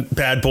him in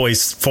Bad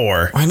Boys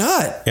 4. Why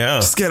not? Yeah.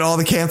 Just get all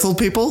the canceled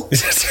people.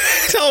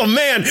 Oh,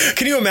 man.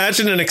 Can you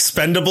imagine an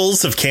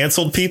Expendables of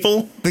canceled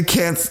people? The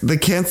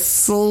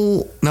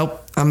cancel. Nope.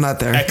 I'm not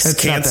there.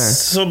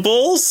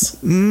 Ex-cancellables?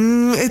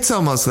 It's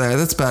almost there.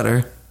 That's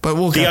better. But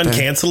we'll get there. The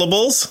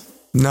uncancellables?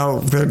 No,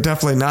 they're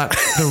definitely not.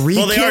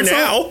 Well, they are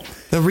now.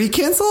 The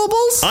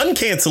recancelables?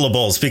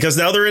 Uncancellables, because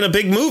now they're in a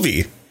big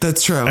movie.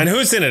 That's true. And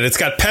who's in it? It's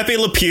got Pepe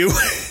Le Pew.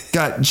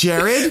 Got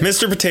Jared.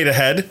 Mr. Potato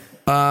Head.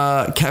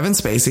 Kevin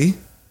Spacey.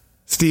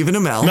 Stephen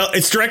Amell.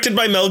 It's directed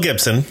by Mel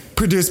Gibson.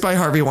 Produced by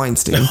Harvey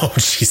Weinstein. Oh,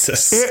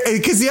 Jesus.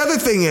 Because the other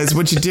thing is,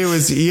 what you do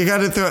is you got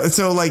to throw...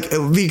 So,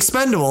 The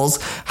Expendables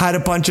had a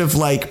bunch of,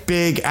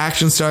 big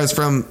action stars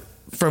from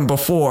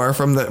before,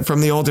 from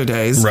the older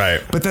days.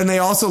 Right. But then they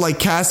also,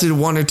 casted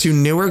one or two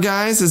newer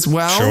guys as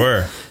well.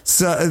 Sure.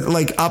 So,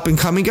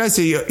 up-and-coming guys.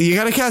 So you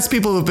got to cast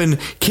people who've been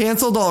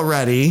canceled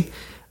already,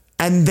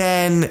 and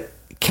then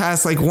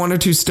cast, one or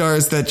two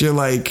stars that you're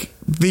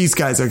these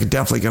guys are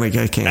definitely going to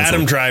get canceled.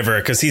 Adam Driver,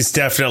 because he's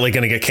definitely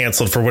going to get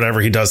canceled for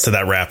whatever he does to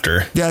that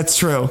raptor. Yeah, that's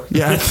true.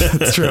 Yeah,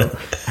 that's true.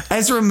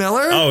 Ezra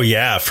Miller? Oh,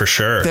 yeah, for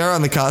sure. They're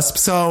on the cusp.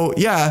 So,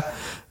 yeah,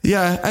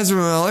 Ezra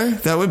Miller,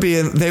 they would be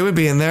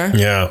in there.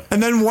 Yeah.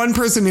 And then one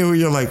person who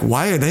you're like,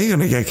 why are they going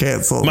to get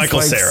canceled?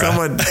 Michael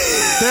Cera.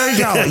 There you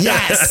go.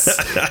 Yes.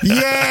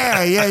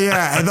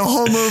 Yeah. And the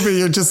whole movie,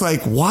 you're just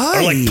like, why?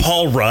 Or like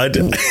Paul Rudd.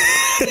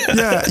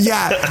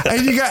 Yeah.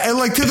 And you got, and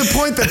like, to the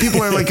point that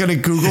people are like going to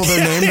Google their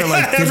name. They're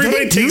like,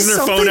 everybody takes their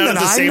phone out at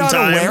the same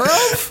time. Aware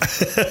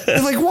of?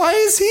 They're like, why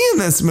is he in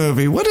this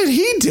movie? What did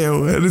he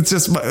do? And it's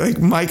just like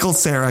Michael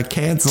Cera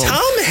canceled.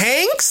 Tom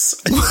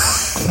Hanks?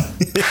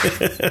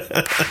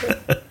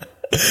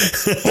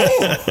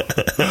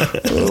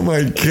 Oh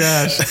my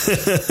gosh.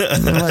 I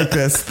like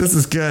this. This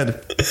is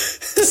good.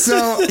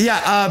 So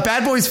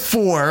Bad Boys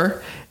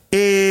 4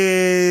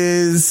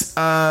 is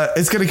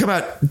it's going to come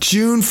out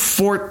June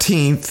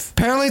 14th.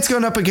 Apparently it's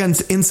going up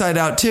against Inside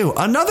Out 2,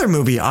 another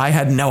movie I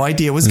had no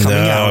idea was coming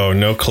out.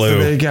 No clue. So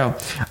there you go.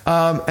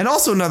 And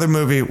also another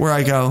movie where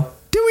I go,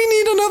 do we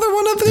need another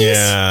one of these?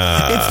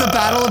 Yeah. It's the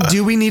battle of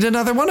do we need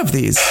another one of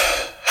these?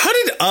 How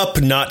did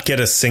Up not get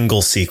a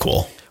single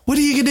sequel? What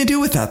are you going to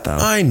do with that, though?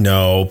 I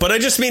know, but I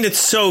just mean it's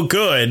so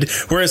good,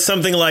 whereas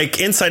something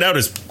like Inside Out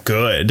is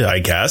good, I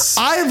guess.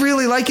 I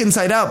really like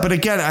Inside Out, but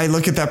again, I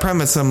look at that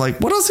premise and I'm like,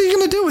 what else are you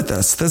going to do with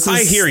this?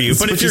 I hear you,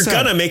 but if you're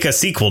going to make a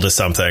sequel to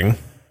something,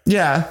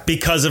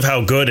 because of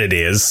how good it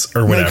is,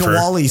 or whatever. Like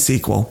a WALL-E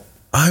sequel.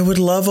 I would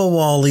love a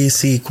WALL-E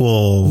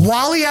sequel.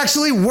 WALL-E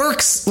actually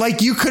works.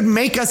 Like, you could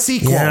make a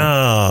sequel.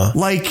 Yeah.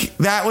 Like,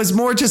 that was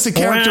more just a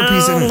character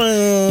piece.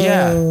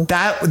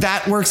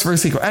 That works for a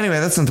sequel. Anyway,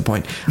 that's not the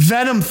point.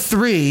 Venom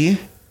 3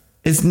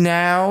 is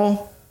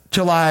now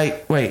July.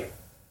 Wait.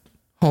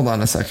 Hold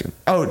on a second.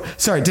 Oh,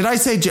 sorry. Did I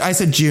say I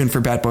said June for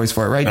Bad Boys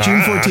 4, right?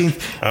 June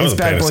 14th is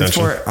Bad Boys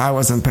 4. I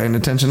wasn't paying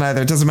attention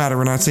either. It doesn't matter.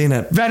 We're not seeing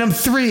it. Venom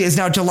 3 is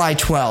now July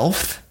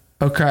 12th.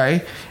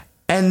 Okay.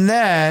 And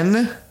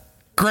then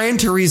Gran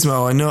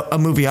Turismo, a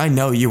movie I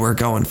know you were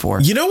going for.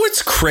 You know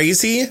what's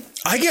crazy?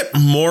 I get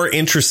more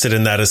interested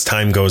in that as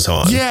time goes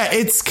on. Yeah,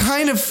 it's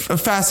kind of a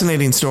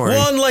fascinating story.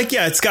 Well, and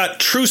it's got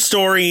true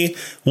story.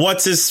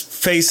 What's his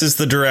face is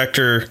the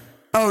director?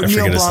 Oh,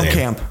 Neil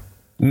Blomkamp.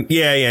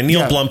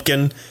 Neil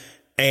Blumkin.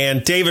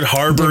 And David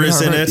Harbour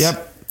is in it.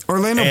 Yep.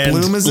 Orlando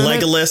Bloom is in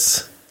it.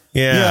 Legolas.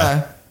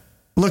 Yeah.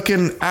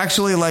 Looking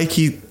actually like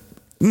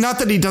not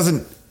that he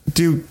doesn't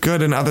do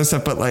good in other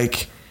stuff, but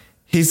like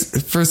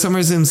he's for some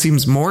reason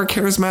seems more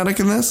charismatic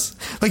in this.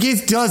 Like he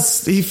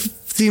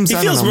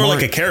feels more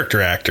like a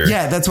character actor.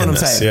 Yeah, that's what I'm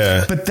saying.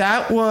 Yeah. But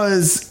that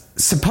was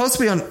supposed to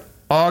be on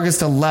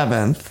August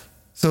 11th.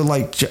 So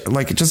like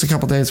just a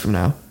couple days from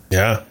now.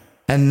 Yeah.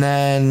 And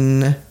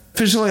then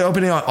officially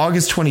opening on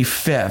August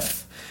 25th.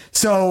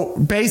 So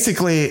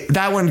basically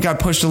that one got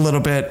pushed a little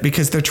bit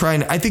because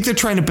I think they're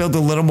trying to build a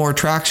little more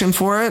traction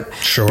for it.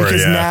 Sure.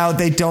 Because now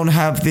they don't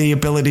have the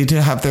ability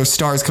to have their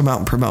stars come out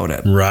and promote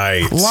it.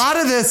 Right. A lot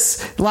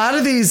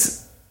of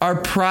these are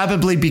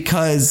probably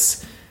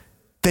because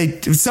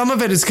some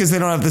of it is because they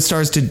don't have the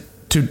stars to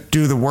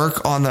do the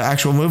work on the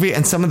actual movie.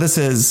 And some of this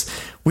is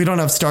we don't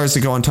have stars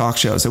to go on talk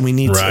shows and we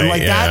need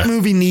that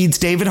movie needs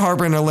David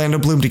Harbour and Orlando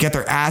Bloom to get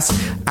their ass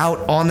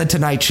out on the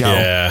Tonight Show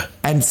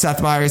and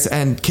Seth Meyers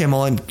and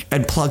Kimmel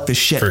and plug the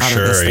shit out of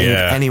this thing.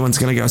 If anyone's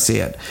going to go see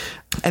it.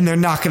 And they're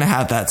not going to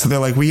have that. So they're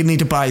like, we need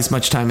to buy as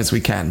much time as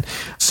we can.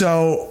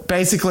 So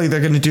basically they're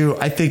going to do,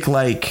 I think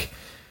like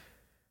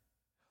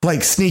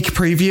sneak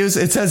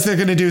previews. It says they're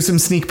going to do some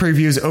sneak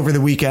previews over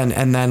the weekend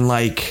and then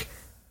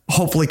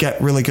hopefully get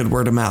really good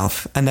word of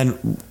mouth and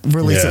then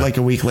release it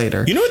a week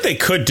later. You know what they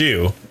could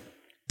do?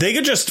 They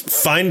could just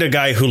find a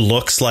guy who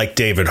looks like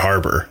David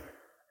Harbour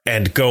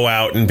and go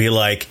out and be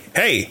like,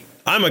 hey,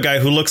 I'm a guy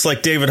who looks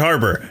like David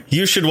Harbour.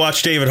 You should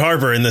watch David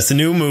Harbour in this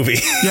new movie.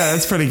 Yeah,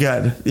 that's pretty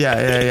good.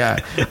 Yeah.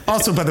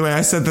 Also, by the way,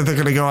 I said that they're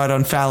going to go out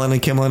on Fallon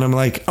and Kimmel, and I'm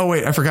like, oh,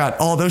 wait, I forgot.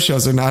 All those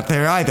shows are not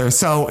there either.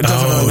 So it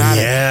doesn't really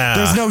matter. Yeah.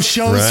 There's no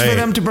shows for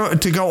them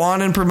to go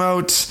on and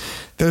promote.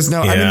 There's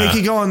no, I mean, they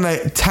could go on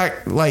the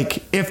tech,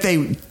 if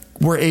they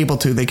were able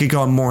to, they could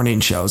go on morning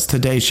shows,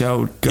 Today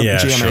Show,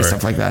 GMA,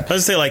 stuff like that. I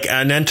would say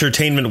an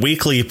Entertainment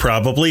Weekly,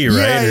 probably, right?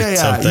 Yeah.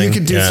 Something. You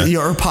could do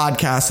your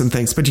podcasts and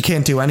things, but you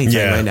can't do anything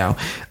right now.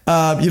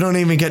 You don't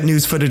even get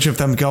news footage of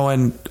them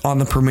going on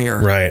the premiere.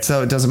 Right.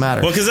 So it doesn't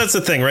matter. Well, because that's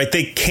the thing, right?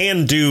 They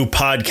can do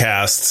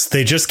podcasts.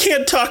 They just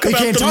can't talk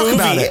about the movie.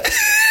 About it.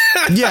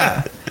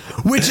 Yeah.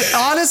 Which,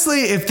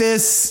 honestly, if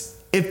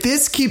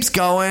this keeps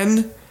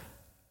going,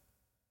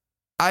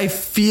 I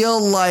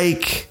feel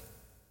like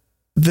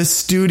the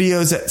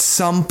studios at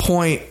some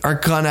point are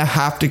gonna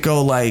have to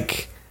go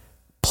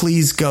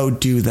please go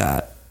do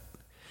that.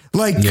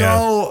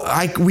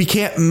 We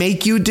can't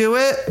make you do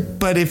it,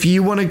 but if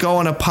you want to go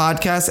on a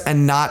podcast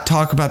and not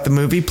talk about the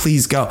movie,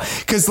 please go.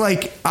 Because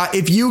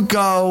if you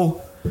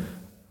go,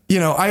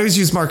 I always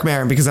use Mark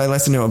Maron because I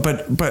listen to him,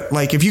 but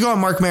if you go on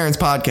Mark Maron's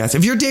podcast,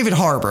 if you're David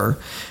Harbour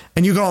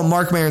and you go on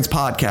Mark Maron's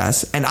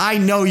podcast, and I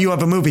know you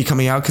have a movie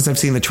coming out because I've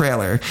seen the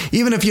trailer,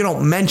 even if you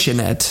don't mention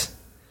it,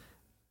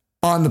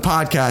 on the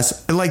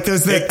podcast. Like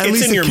there's at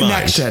least a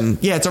connection. Mind.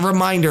 Yeah, it's a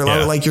reminder,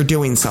 like you're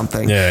doing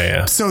something.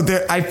 Yeah. So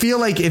I feel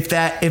like if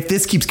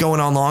this keeps going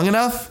on long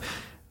enough,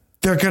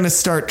 they're going to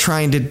start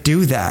trying to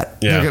do that.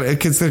 Yeah.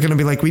 Because they're going to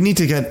be like, we need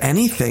to get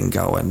anything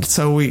going.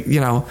 So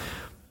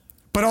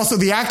but also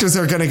the actors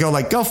are going to go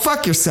like, go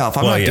fuck yourself.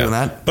 I'm not doing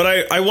that.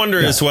 But I wonder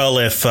as well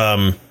if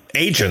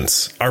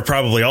agents are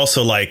probably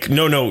also like,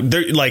 no,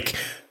 they're like,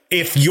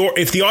 if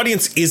the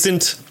audience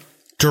isn't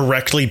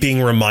directly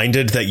being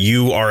reminded that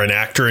you are an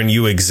actor and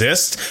you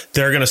exist,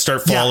 they're going to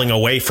start falling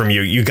away from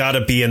you. You got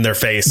to be in their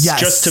face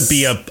just to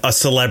be a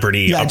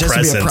celebrity, a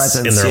presence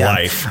in their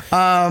life.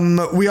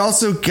 We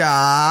also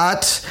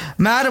got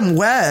Madam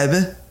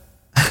Web,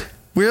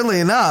 weirdly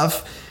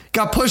enough,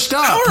 got pushed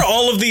up. How are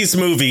all of these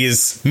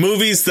movies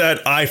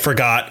that I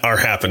forgot are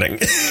happening?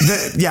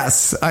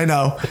 Yes, I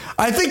know.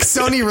 I think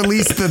Sony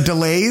released the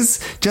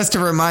delays just to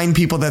remind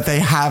people that they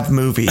have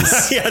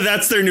movies. Yeah,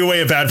 that's their new way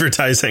of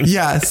advertising.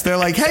 Yes, they're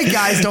like, hey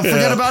guys, don't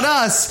forget about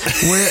us.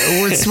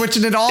 We're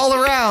switching it all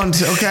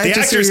around. Okay, the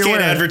actors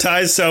can't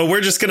advertise, so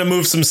we're just going to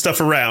move some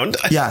stuff around.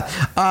 Yeah,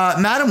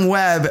 Madam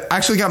Web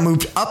actually got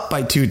moved up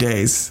by 2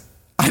 days.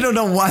 I don't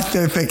know what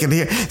they're thinking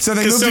here. So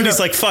they moved Sony's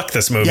like, fuck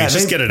this movie.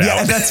 Just get it out.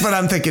 Yeah, that's what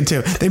I'm thinking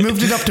too. They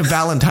moved it up to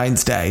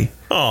Valentine's Day.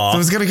 Aww. So it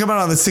was going to come out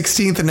on the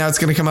 16th, and now it's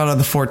going to come out on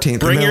the 14th.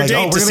 Bring your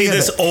date to see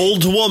this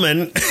old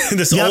woman,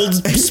 this old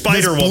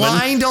spider woman.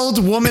 Blind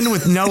old woman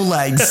with no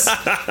legs.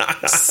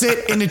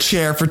 Sit in a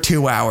chair for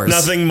 2 hours.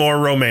 Nothing more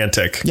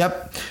romantic.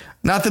 Yep.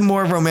 Nothing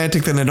more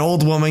romantic than an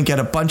old woman get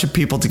a bunch of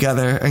people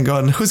together and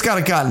going, who's got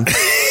a gun?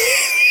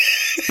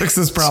 Fix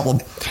this problem.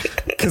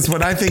 Because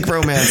when I think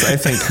romance, I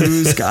think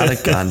who's got a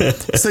gun.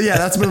 So yeah,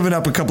 that's moving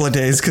up a couple of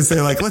days because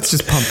they're like, let's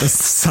just pump this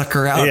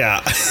sucker out.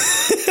 Yeah.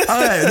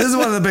 All right, this is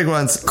one of the big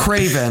ones.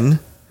 Craven.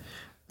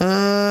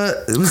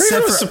 Craven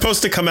was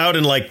supposed to come out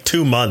in like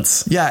 2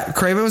 months. Yeah,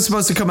 Craven was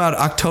supposed to come out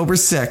October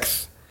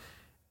 6th.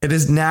 It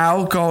is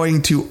now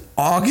going to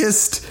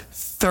August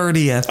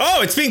 30th.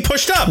 Oh, it's being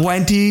pushed up.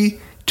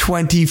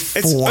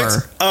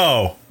 2024.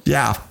 Oh.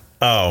 Yeah.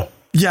 Oh.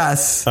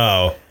 Yes.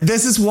 Oh.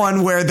 This is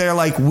one where they're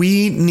like,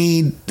 we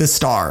need the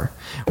star.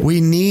 We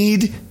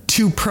need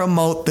to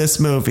promote this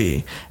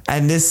movie.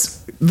 And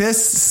this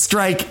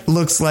strike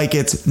looks like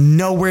it's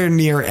nowhere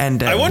near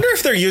ending. I wonder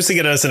if they're using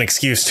it as an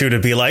excuse, too, to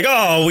be like,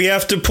 oh, we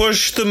have to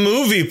push the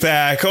movie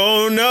back.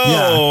 Oh,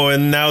 no. Yeah.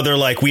 And now they're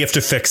like, we have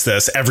to fix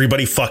this.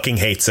 Everybody fucking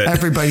hates it.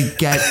 Everybody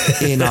get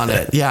in on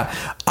it. Yeah.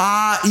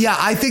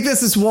 I think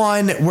this is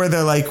one where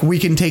they're like, we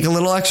can take a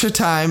little extra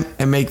time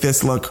and make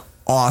this look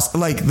awesome.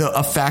 Like the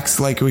effects,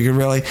 like we could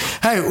really,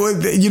 hey,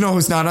 you know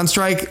who's not on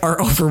strike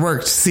are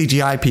overworked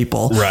CGI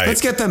people. Right.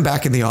 Let's get them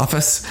back in the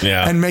office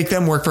and make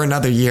them work for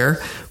another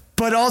year.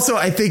 But also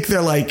I think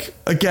they're like,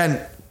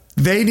 again,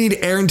 they need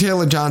Aaron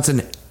Taylor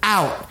Johnson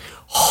out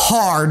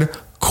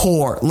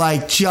hardcore,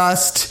 like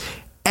just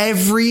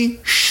every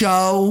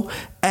show,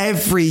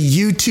 every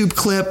YouTube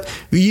clip.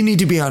 You need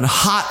to be on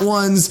Hot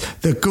Ones,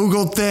 the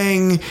Google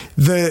thing,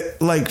 the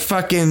like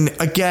fucking,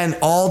 again,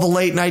 all the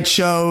late night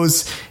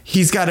shows.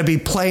 He's got to be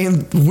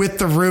playing with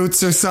the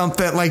Roots or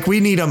something. Like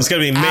we need him. He's got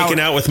to be making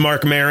out with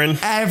Mark Maron.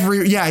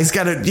 He's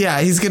going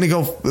to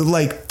go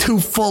like 2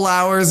 full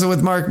hours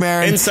with Mark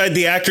Maron. Inside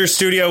the actor's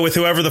studio with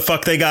whoever the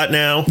fuck they got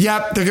now.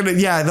 Yep.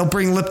 They'll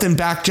bring Lipton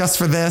back just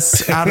for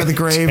this out of the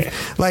grave.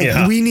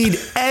 Like we need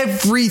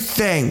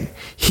everything.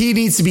 He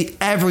needs to be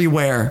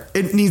everywhere.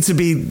 It needs to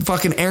be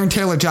fucking Aaron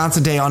Taylor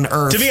Johnson Day on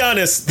Earth. To be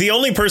honest, the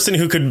only person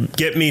who could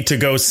get me to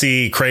go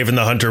see Kraven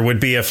the Hunter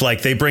would be if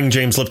like they bring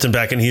James Lipton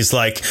back and he's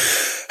like,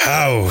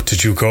 how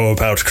did you go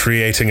about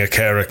creating a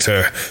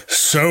character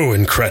so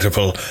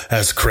incredible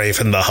as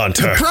Kraven the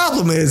Hunter? The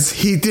problem is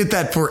he did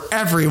that for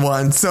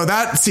everyone, so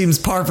that seems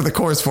par for the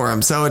course for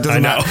him. So it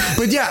doesn't matter.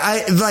 But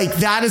yeah,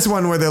 that is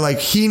one where they're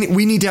like,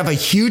 we need to have a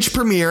huge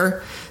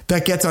premiere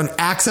that gets on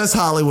Access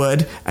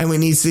Hollywood, and we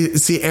need to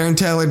see Aaron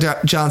Taylor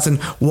Johnson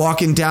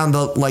walking down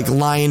the like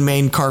lion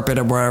mane carpet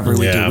or wherever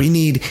we do. We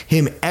need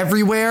him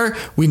everywhere.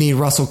 We need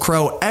Russell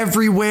Crowe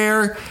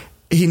everywhere.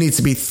 He needs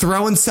to be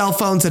throwing cell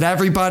phones at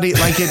everybody.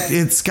 Like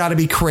it's got to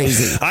be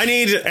crazy. I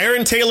need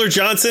Aaron Taylor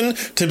Johnson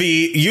to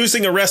be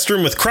using a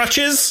restroom with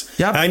crutches.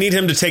 Yep. I need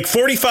him to take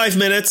 45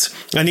 minutes.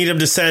 I need him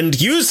to send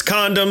used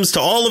condoms to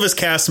all of his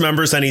cast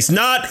members, and he's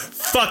not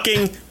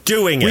fucking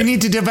doing it. We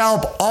need to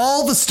develop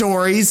all the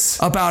stories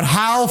about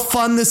how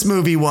fun this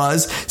movie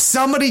was.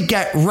 Somebody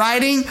get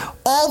writing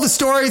all the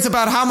stories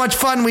about how much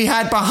fun we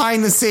had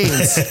behind the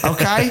scenes.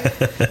 Okay.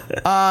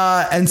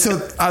 And so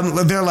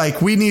they're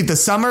like, we need the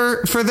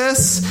summer for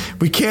this.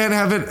 We can't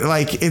have it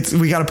like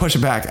we got to push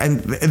it back. And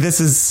this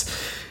is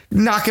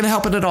not going to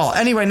help it at all.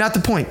 Anyway, not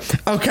the point.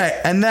 Okay.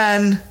 And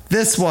then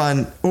this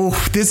one,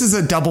 this is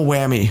a double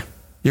whammy.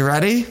 You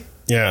ready?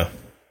 Yeah.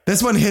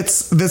 This one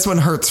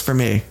hurts for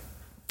me.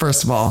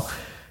 First of all,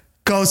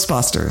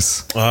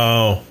 Ghostbusters.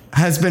 Oh.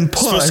 Has been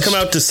pushed. It's supposed to come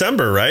out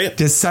December, right?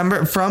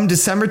 From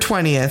December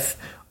 20th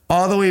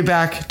all the way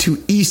back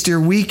to Easter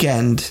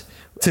weekend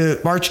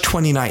to March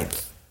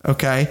 29th.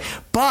 Okay.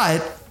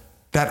 But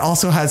that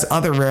also has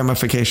other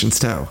ramifications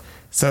too.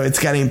 So it's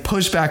getting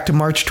pushed back to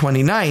March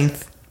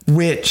 29th,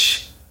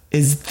 which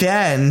is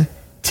then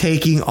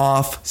taking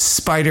off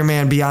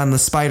Spider-Man Beyond the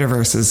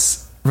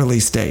Spider-Verse's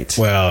release date.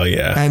 Well,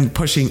 yeah. And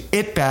pushing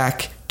it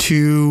back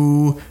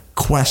to ?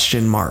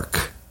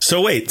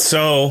 So wait,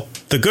 so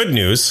the good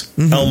news,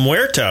 El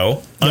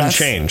Muerto,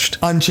 unchanged.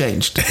 Yes,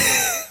 unchanged.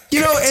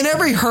 You know, in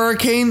every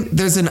hurricane,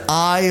 there's an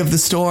eye of the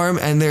storm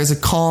and there's a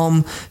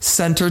calm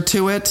center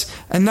to it.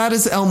 And that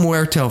is El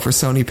Muerto for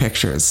Sony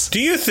Pictures. Do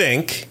you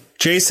think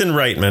Jason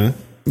Reitman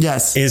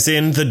Yes. is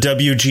in the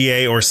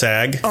WGA or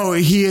SAG? Oh,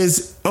 he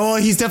is. Oh,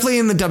 he's definitely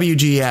in the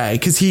WGA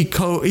because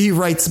he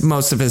writes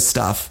most of his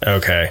stuff.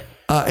 Okay.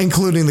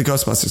 Including the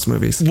Ghostbusters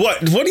movies.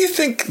 What do you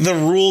think the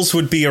rules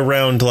would be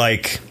around,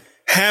 like,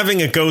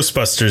 having a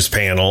Ghostbusters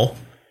panel,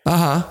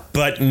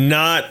 but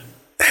not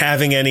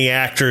having any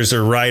actors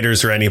or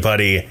writers or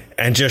anybody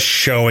and just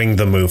showing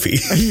the movie?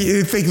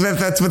 You think that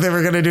that's what they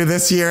were going to do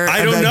this year?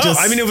 I don't know.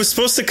 I mean, it was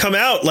supposed to come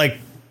out like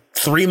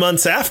 3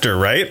 months after,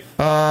 right?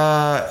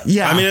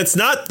 Yeah. I mean, it's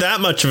not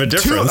that much of a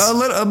difference.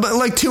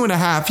 Like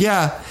 2.5.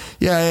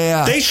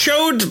 Yeah. They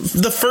showed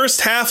the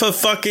first half of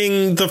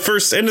fucking the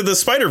first Into the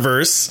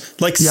Spider-Verse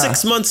like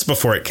 6 months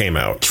before it came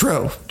out.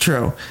 True.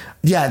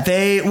 Yeah,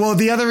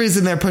 the other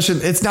reason they're pushing,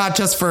 it's not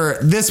just for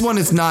this one.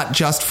 It's not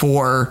just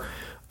for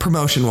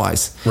promotion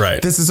wise.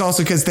 Right. This is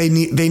also because they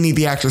need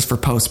the actors for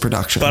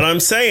post-production. But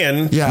I'm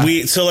saying,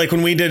 so like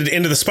when we did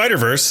Into the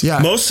Spider-Verse,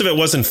 most of it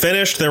wasn't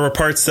finished. There were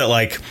parts that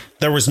like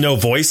there was no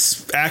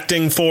voice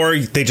acting for.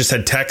 They just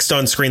had text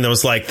on screen that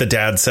was like, the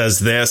dad says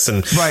this,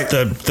 and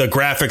the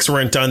graphics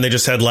weren't done. They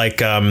just had like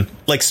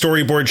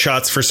storyboard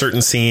shots for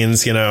certain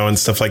scenes, you know, and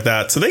stuff like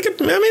that. So they could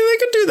do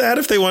that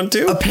if they want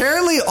to.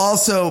 Apparently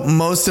also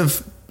most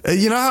of,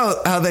 you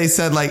know how they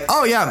said like,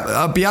 oh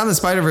yeah, Beyond the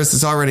Spider-Verse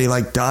is already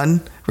like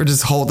done. We're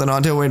just holding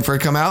on to it, waiting for it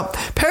to come out.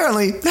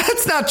 Apparently,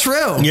 that's not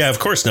true. Yeah, of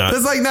course not.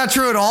 That's like not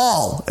true at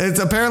all. It's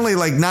apparently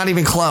like not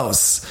even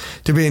close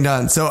to being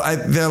done. So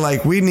they're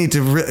like, we need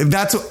to.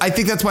 I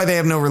think that's why they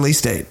have no release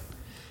date,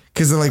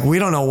 because they're like, we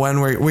don't know when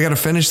we got to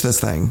finish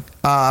this thing.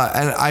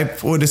 And I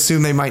would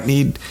assume they might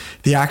need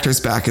the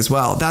actors back as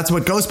well. That's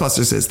what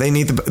Ghostbusters is. They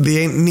need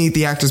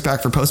the actors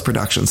back for post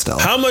production still.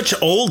 How much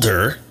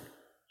older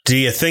do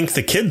you think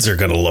the kids are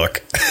going to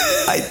look?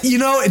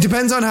 It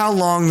depends on how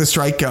long the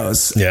strike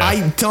goes. Yeah.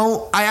 I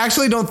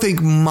actually don't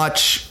think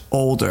much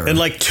older. In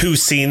like 2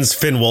 scenes,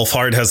 Finn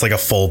Wolfhard has like a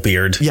full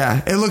beard.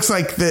 Yeah. It looks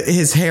like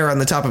his hair on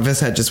the top of his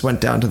head just went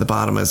down to the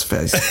bottom of his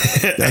face.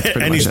 That's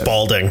pretty and he's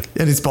balding.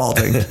 And he's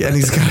balding. Yeah, and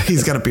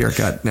he's got a beer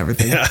cut and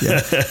everything. Yeah.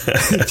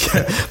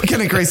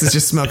 McKenna Grace is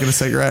just smoking a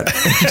cigarette.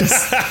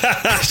 just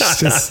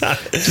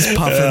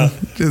puffing.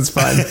 It's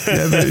fine.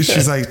 Yeah,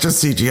 she's like,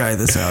 just CGI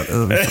this out.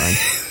 It'll be fine.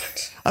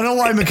 I don't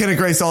know why McKenna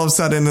Grace all of a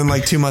sudden in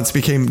like 2 months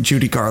became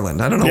Judy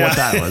Garland. I don't know what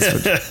that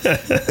was.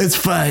 But it's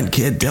fine,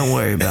 kid. Don't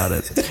worry about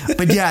it.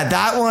 But yeah,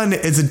 that one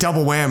is a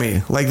double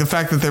whammy. Like the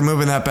fact that they're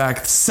moving that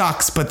back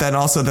sucks, but then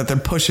also that they're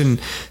pushing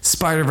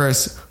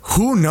Spider-Verse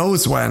who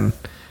knows when.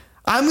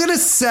 I'm going to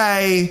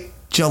say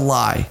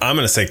July. I'm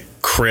going to say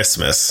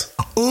Christmas.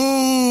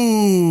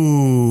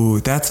 Ooh,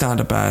 that's not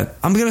a bad.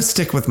 I'm going to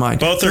stick with mine.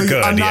 Both are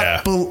good,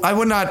 I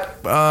would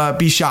not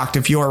be shocked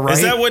if you're right.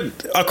 Is that what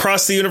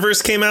Across the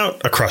Universe came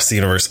out? Across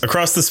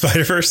the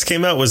Spider-Verse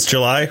came out was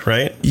July,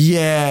 right?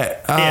 Yeah.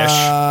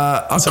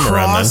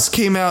 Across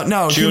came out.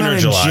 No, it June came out or in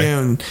July.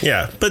 June.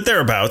 Yeah, but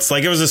thereabouts.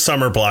 Like it was a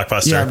summer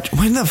blockbuster.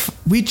 Yeah.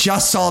 We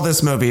just saw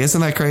this movie.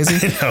 Isn't that crazy?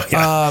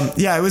 I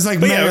know, it was like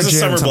May it was or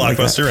June, a summer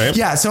blockbuster, like right?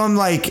 Yeah. So I'm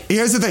like,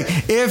 here's the thing.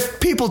 If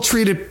people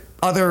treated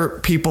other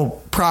people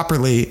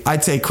properly,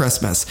 I'd say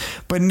Christmas.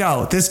 But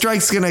no, this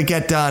strike's going to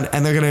get done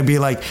and they're going to be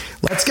like,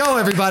 let's go,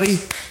 everybody.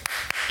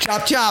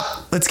 Chop,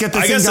 chop. Let's get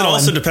this thing going. I guess it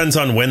also depends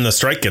on when the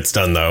strike gets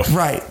done, though.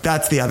 Right.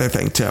 That's the other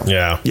thing, too.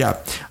 Yeah.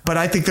 But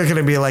I think they're going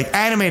to be like,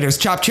 animators,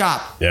 chop,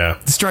 chop. Yeah.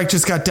 The strike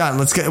just got done.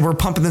 We're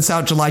pumping this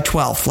out July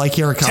 12th. Like,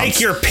 here it comes.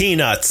 Take your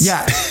peanuts.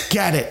 Yeah.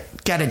 Get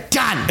it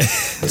done.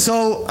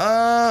 So,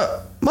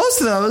 most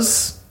of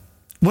those...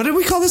 What did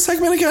we call this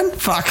segment again?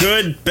 Fuck.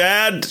 Good,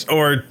 bad,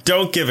 or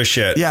don't give a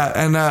shit. Yeah,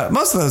 and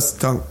most of those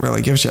don't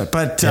really give a shit.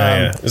 But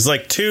it's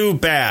like too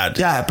bad.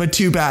 Yeah, but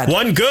too bad.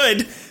 One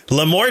good,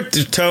 Le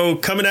Muerto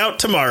coming out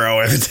tomorrow,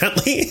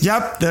 evidently.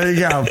 Yep, there you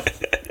go.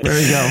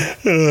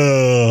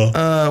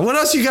 What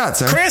else you got,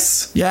 sir?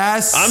 Chris?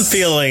 Yes? I'm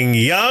feeling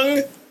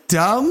young,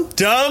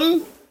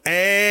 dumb,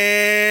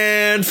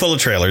 and full of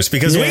trailers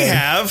because we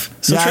have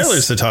some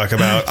trailers to talk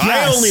about.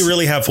 I only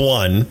really have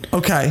one.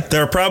 Okay.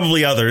 There are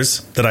probably others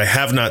that I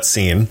have not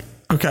seen.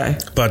 Okay.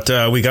 But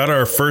we got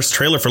our first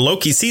trailer for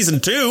Loki season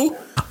 2.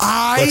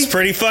 Looks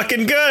pretty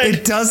fucking good.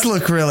 It does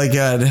look really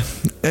good.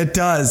 It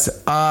does.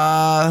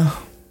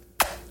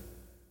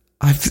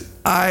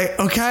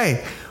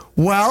 Okay.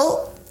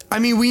 Well, I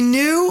mean, we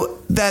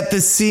knew that the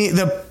scene,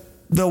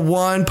 the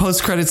one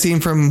post-credit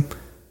scene from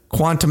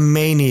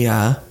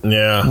Quantumania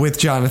with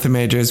Jonathan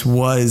Majors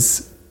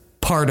was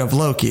part of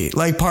Loki,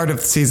 like part of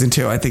season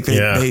 2. I think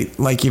they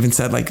like even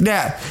said like,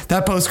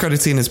 that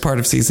post-credit scene is part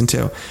of season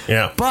 2.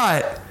 Yeah.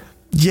 But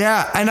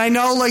and I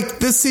know like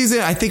this season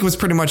I think was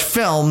pretty much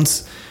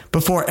filmed,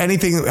 before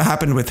anything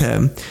happened with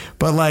him.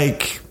 But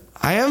like,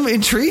 I am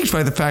intrigued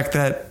by the fact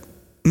that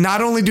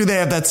not only do they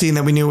have that scene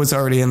that we knew was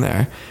already in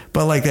there,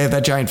 but like they have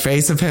that giant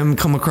face of him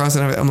come across,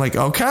 and I'm like,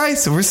 okay,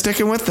 so we're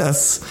sticking with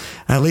this,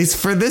 at least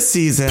for this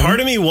season. Part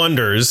of me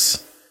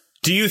wonders,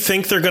 do you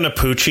think they're going to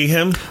Poochie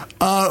him?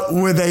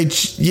 Were they?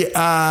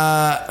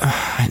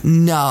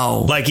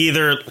 No. Like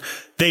either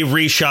they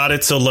reshot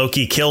it so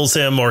Loki kills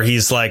him, or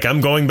he's like,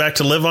 I'm going back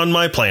to live on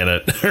my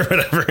planet or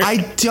whatever.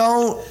 I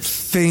don't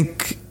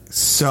think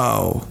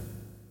so.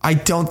 I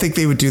don't think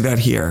they would do that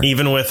here.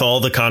 Even with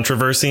all the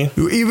controversy?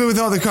 Even with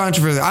all the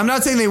controversy. I'm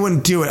not saying they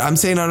wouldn't do it. I'm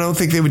saying I don't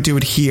think they would do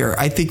it here.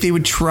 I think they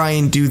would try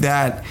and do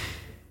that.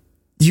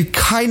 You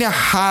kind of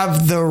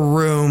have the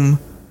room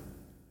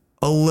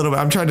a little bit.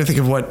 I'm trying to think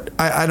of what...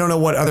 I don't know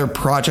what other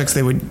projects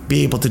they would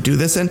be able to do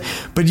this in,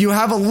 but you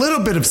have a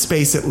little bit of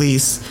space at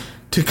least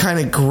to kind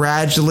of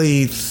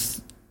gradually...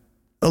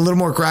 a little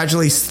more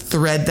gradually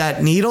thread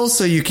that needle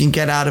so you can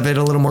get out of it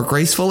a little more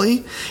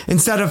gracefully,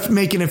 instead of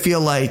making it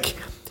feel like...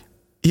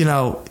 you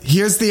know,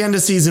 here's the end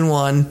of season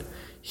 1.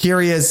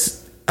 Here he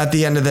is at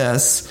the end of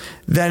this.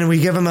 Then we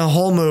give him a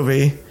whole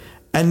movie.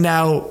 And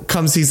now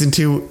comes season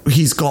 2,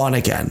 he's gone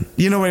again.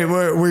 You know,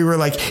 where we were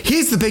like,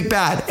 he's the big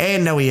bad.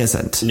 And no, he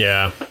isn't.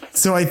 Yeah.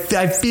 So I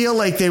feel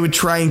like they would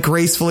try and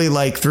gracefully,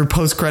 like through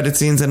post-credit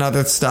scenes and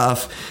other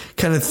stuff,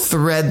 kind of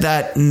thread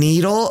that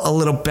needle a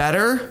little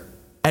better.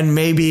 And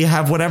maybe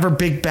have whatever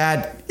big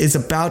bad is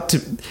about to,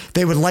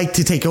 they would like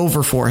to take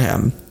over for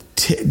him.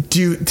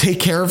 Take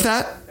care of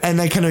that, and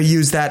then kind of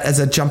use that as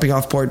a jumping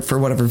off point for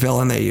whatever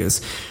villain they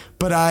use.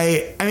 But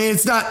I mean,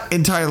 it's not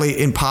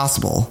entirely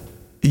impossible.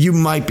 You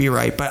might be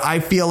right, but I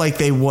feel like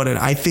they wouldn't.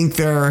 I think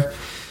they're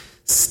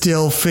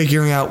still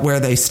figuring out where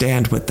they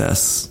stand with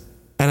this.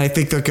 And I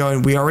think they're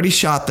going, we already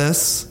shot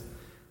this,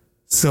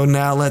 so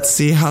now let's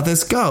see how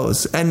this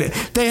goes. And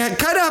they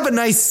kind of have a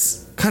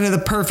nice, kind of the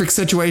perfect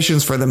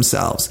situations for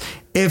themselves.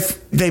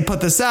 If they put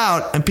this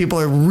out and people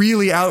are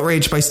really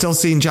outraged by still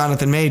seeing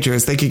Jonathan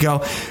Majors, they could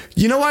go,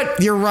 you know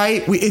what? You're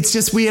right. It's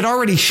just, we had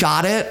already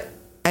shot it.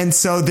 And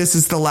so this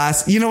is the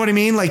last, you know what I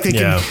mean? Like they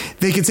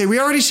can say, we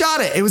already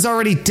shot it. It was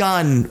already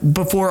done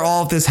before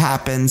all of this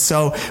happened.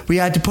 So we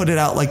had to put it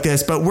out like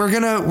this, but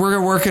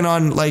we're working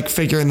on like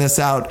figuring this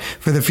out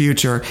for the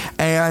future.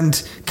 And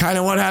kind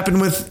of what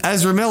happened with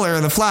Ezra Miller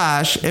in The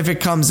Flash, if it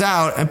comes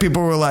out and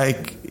people were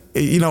like,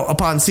 you know,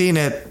 upon seeing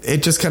it,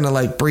 it just kind of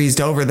like breezed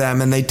over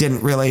them and it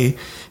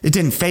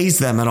didn't faze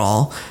them at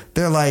all.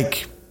 They're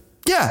like,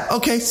 yeah,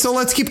 okay, so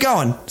let's keep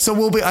going.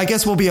 So I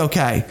guess we'll be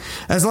okay.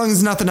 As long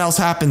as nothing else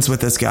happens with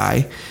this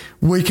guy,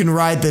 we can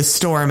ride this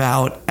storm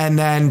out. And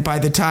then by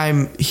the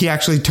time he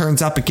actually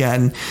turns up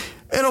again,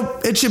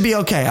 it should be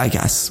okay, I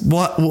guess.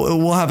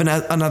 We'll have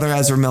another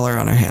Ezra Miller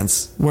on our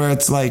hands where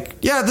it's like,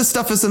 yeah, this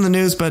stuff is in the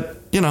news, but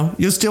you know,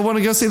 you still want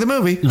to go see the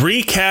movie.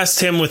 Recast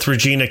him with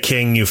Regina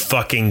King, you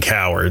fucking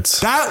cowards.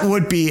 That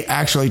would be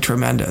actually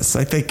tremendous.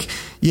 I think,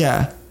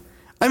 yeah.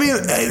 I mean,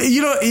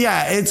 you know,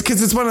 yeah, it's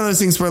because it's one of those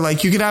things where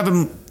like you could have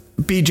him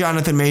be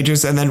Jonathan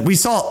Majors, and then we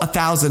saw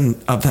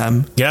 1,000 of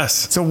them.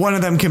 Yes. So one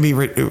of them can be,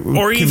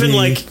 or even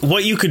like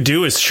what you could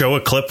do is show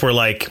a clip where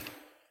like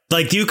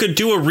you could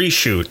do a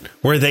reshoot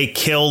where they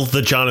kill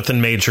the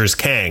Jonathan Majors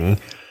Kang,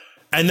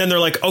 and then they're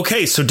like,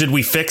 okay, so did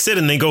we fix it?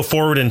 And they go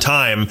forward in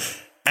time.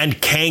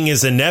 And Kang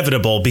is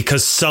inevitable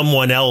because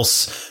someone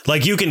else,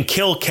 like you can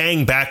kill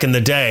Kang back in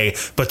the day,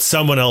 but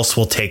someone else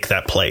will take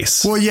that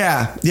place. Well,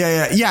 yeah.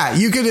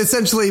 You could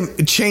essentially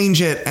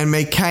change it and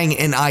make Kang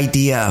an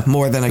idea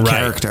more than a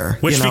character.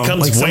 Which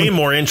becomes like way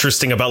more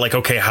interesting about like,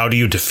 okay, how do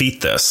you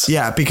defeat this?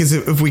 Yeah, because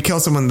if we kill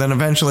someone, then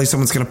eventually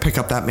someone's going to pick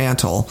up that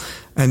mantle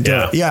and do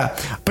it. Yeah.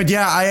 But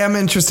yeah, I am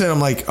interested. I'm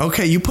like,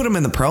 okay, you put him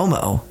in the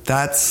promo.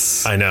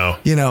 That's, I know.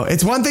 You know,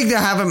 it's one thing to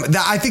have him.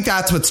 I think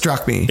that's what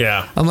struck me.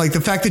 Yeah. I'm like, the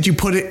fact that you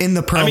put it in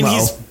the promo. I mean,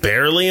 he's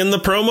barely in the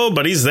promo,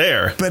 but he's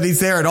there. But he's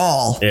there at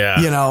all.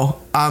 Yeah. You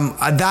know,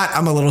 that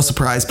I'm a little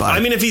surprised by. I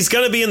mean, if he's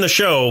going to be in the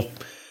show,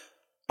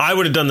 I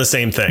would have done the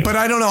same thing. But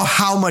I don't know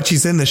how much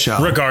he's in the show.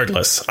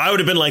 Regardless, I would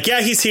have been like, yeah,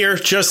 he's here.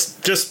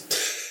 Just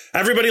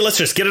everybody, let's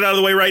just get it out of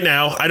the way right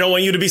now. I don't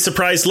want you to be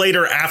surprised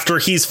later after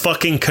he's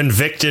fucking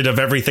convicted of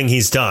everything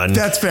he's done.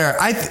 That's fair.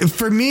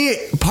 For me,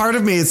 part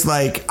of me is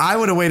like, I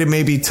would have waited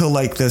maybe till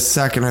like the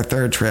second or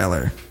third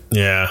trailer.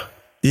 Yeah.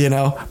 You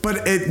know,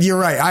 but you're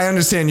right. I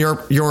understand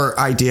your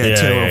idea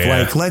too of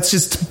like, let's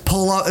just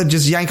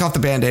just yank off the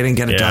Band-Aid and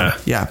get it done.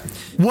 Yeah.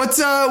 What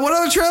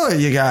other trailer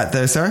you got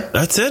there, sir?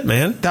 That's it,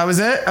 man. That was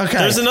it? Okay.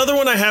 There's another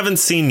one I haven't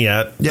seen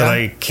yet that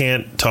I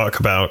can't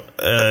talk about.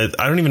 I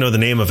don't even know the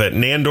name of it.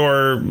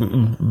 Nandor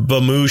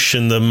Bamoosh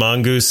and the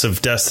Mongoose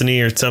of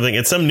Destiny or something.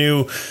 It's some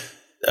new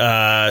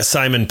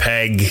Simon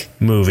Pegg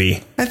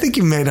movie. I think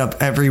you made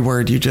up every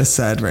word you just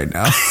said right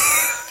now.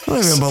 I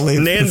don't even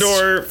believe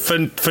Nandor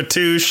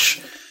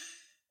Fatouche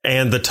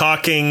and the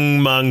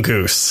Talking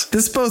Mongoose.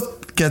 This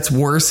both gets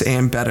worse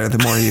and better the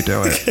more you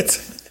do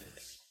it.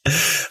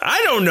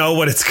 I don't know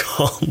what it's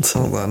called.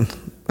 Hold on.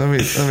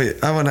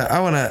 I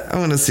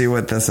want to see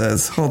what this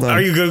is. Hold on.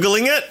 Are you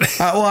Googling it?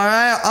 Well,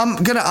 I'm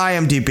going to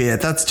IMDb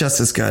it. That's just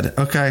as good.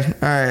 Okay.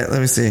 All right. Let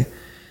me see.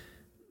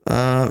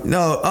 No.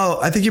 Oh,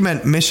 I think you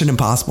meant Mission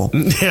Impossible.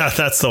 Yeah,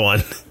 that's the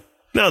one.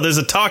 No, there's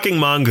a talking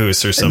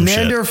mongoose or some shit.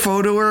 Nander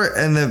Fodor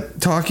and the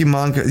talking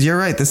mongoose. You're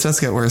right. This does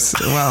get worse.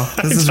 Wow.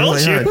 This is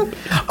really hard.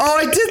 Oh,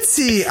 I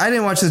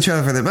didn't watch the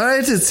trailer for that, but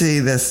I did see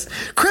this.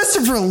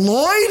 Christopher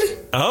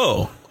Lloyd?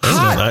 Oh.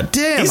 Hot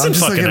damn. He's in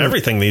fucking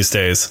everything these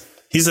days.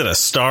 He's in a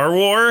Star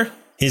War.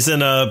 He's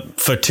in a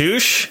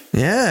Fatouche.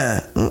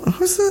 Yeah.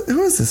 Who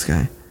is this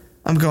guy?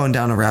 I'm going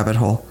down a rabbit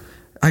hole.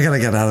 I got to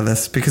get out of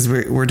this because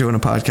we're doing a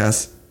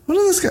podcast. What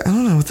is this guy? I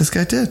don't know what this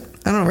guy did.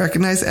 I don't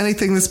recognize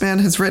anything this man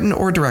has written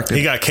or directed.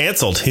 He got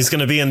canceled. He's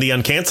going to be in the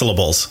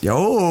Uncancellables.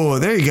 Yo,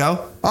 there you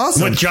go.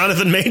 Awesome. With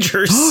Jonathan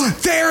Majors.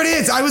 There it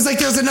is. I was like,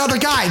 there's another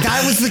guy.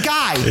 That was the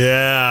guy.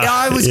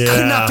 Yeah.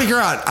 Could not figure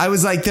out. I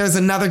was like, there's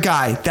another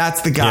guy.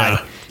 That's the guy.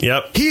 Yeah.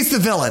 Yep. He's the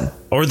villain.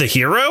 Or the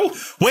hero?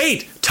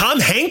 Wait, Tom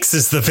Hanks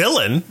is the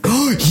villain.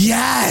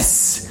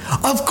 Yes,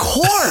 of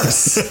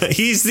course.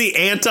 He's the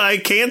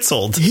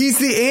anti-canceled.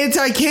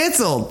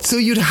 So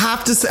you'd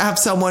have to have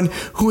someone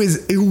who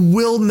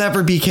will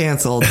never be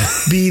canceled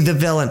be the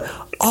villain.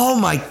 Oh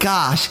my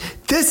gosh,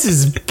 this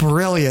is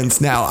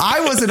brilliance now. I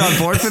wasn't on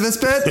board for this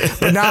bit,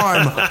 but now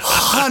I'm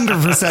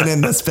 100%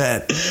 in this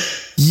bit.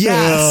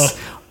 Yes.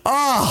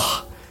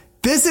 Oh.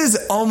 This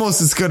is almost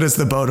as good as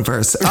the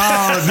Boativerse.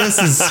 Oh, this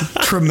is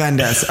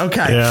tremendous.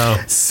 Okay.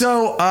 Yeah.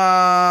 So,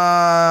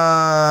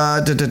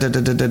 I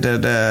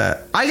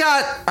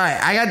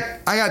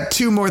got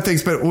two more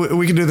things, but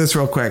we can do this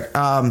real quick.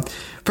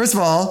 First of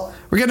all,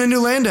 we're getting a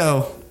new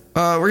Lando.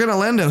 We're getting a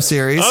Lando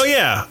series. Oh,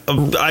 yeah.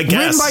 I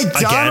guess. Written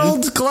by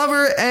Donald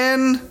Glover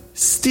and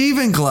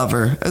Stephen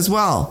Glover as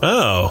well.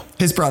 Oh.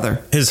 His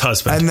brother. His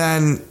husband. And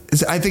then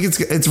I think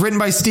it's written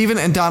by Stephen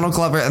and Donald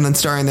Glover and then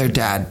starring their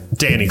dad.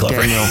 Danny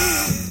Glover.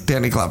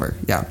 Danny Glover.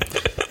 Yeah.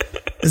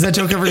 Is that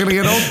joke ever going to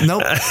get old?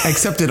 Nope.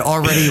 Except it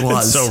already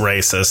was. It's so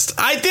racist.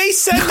 They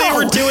said they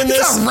were doing this.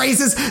 It's not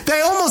racist.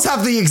 They almost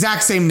have the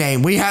exact same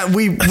name. We've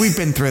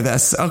been through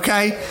this.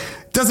 Okay.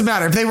 Doesn't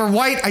matter. If they were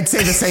white, I'd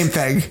say the same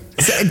thing.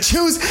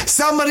 Choose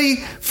somebody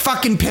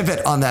fucking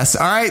pivot on this.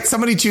 All right.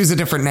 Somebody choose a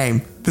different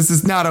name. This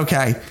is not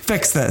okay.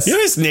 Fix this. You know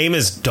his name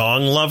is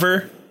Dong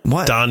Lover?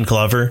 What? Don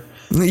Glover.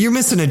 You're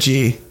missing a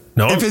G.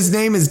 No. If his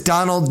name is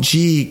Donald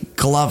G.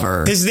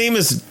 Glover. His name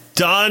is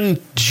Don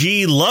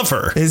G.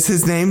 Lover. Is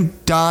his name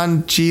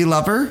Don G.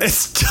 Lover?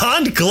 It's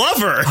Don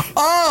Glover.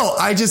 Oh,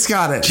 I just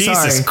got it.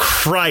 Jesus Sorry.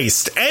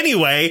 Christ.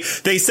 Anyway,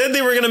 they said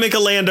they were going to make a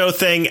Lando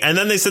thing, and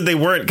then they said they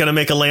weren't going to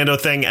make a Lando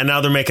thing, and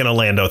now they're making a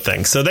Lando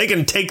thing. So they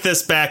can take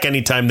this back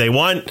anytime they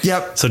want.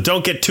 Yep. So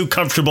don't get too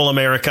comfortable,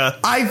 America.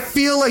 I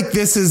feel like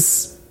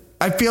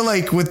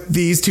with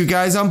these two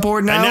guys on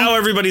board now. And now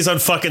everybody's on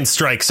fucking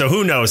strike, so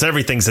who knows?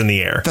 Everything's in the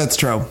air. That's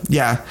true.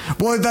 Yeah.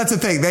 Well, that's the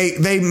thing.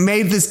 They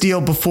made this deal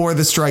before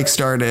the strike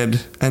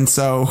started, and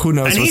so who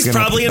knows and what's he's going to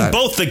probably in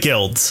both the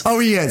guilds. Oh,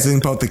 he is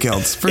in both the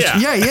guilds.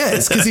 Yeah, he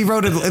is, because he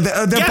wrote it.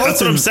 They're both that's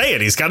what I'm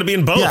saying. He's got to be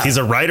in both. Yeah. He's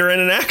a writer and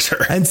an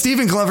actor. And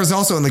Stephen Glover's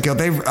also in the guild.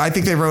 I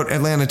think they wrote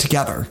Atlanta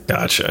together.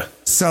 Gotcha.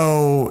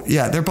 So,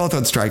 yeah, they're both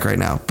on strike right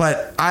now.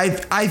 But I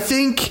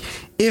think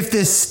if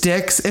this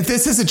sticks, if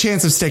this has a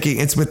chance of sticking,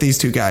 it's with these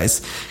two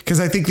guys. Because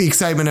I think the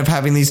excitement of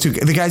having these two,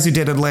 the guys who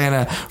did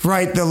Atlanta,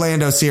 write the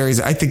Lando series,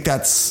 I think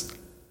that's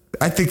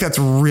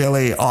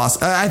really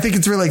awesome. I think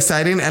it's really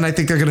exciting, and I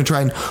think they're going to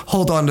try and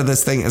hold on to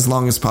this thing as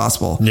long as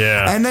possible.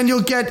 Yeah. And then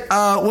you'll get,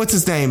 what's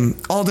his name?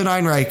 Alden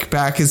Ehrenreich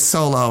back as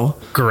Solo.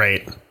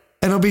 Great.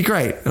 It'll be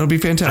great. It'll be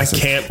fantastic.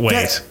 I can't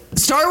wait.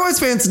 Star Wars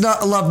fans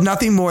love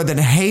nothing more than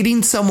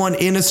hating someone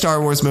in a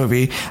Star Wars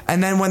movie,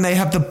 and then when they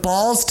have the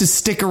balls to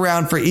stick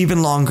around for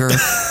even longer,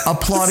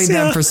 applauding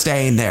them for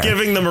staying there.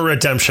 Giving them a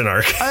redemption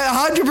arc.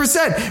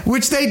 100%,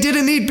 which they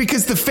didn't need,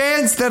 because the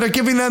fans that are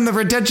giving them the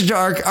redemption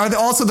arc are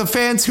also the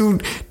fans who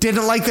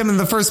didn't like them in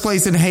the first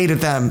place and hated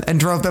them and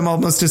drove them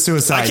almost to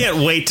suicide. I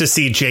can't wait to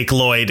see Jake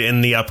Lloyd in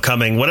the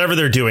upcoming, whatever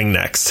they're doing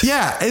next.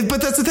 Yeah,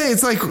 but that's the thing.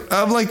 It's like,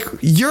 I'm like,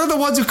 you're the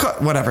ones who...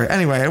 Whatever.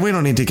 Anyway, we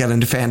don't need to get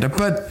into fandom,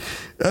 but...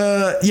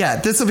 yeah,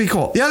 this will be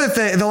cool.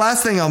 The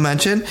last thing I'll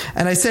mention,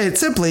 and I say it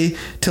simply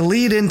to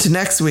lead into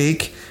next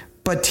week,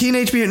 but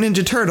Teenage Mutant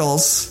Ninja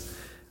Turtles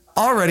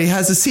already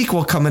has a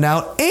sequel coming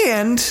out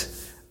and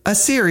a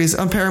series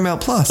on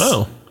Paramount Plus.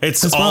 Oh,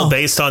 it's all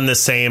based on the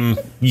same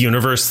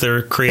universe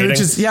they're creating.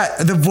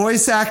 The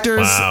voice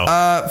actors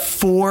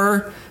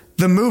for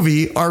the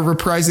movie are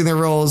reprising their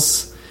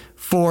roles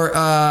for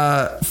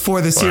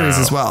the series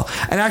as well.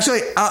 And actually,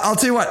 I'll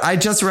tell you what, I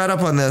just read up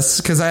on this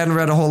because I hadn't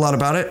read a whole lot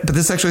about it, but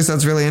this actually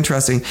sounds really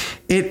interesting.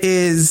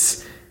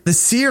 The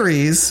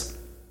series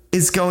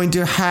is going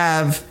to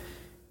have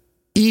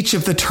each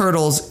of the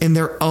turtles in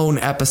their own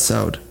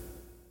episode.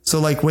 So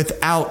like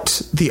without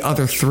the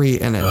other three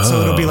in it. Oh.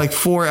 So it'll be like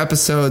 4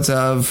 episodes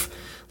of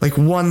like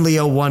one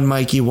Leo, one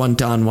Mikey, one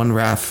Don, one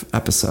Raph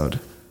episode.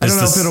 I don't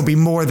know if it'll be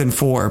more than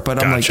 4,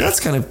 but I'm like, Gotcha. that's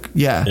kind of,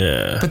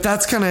 yeah. But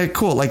that's kind of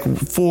cool. Like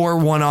 4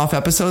 one-off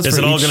episodes. Is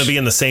it all going to be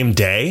in the same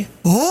day?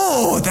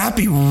 Oh, that'd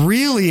be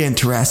really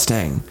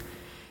interesting.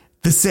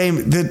 The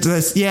same,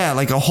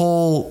 like a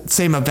whole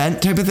same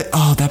event type of thing.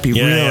 Oh, that'd be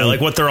really... Yeah, like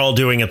what they're all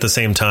doing at the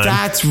same time.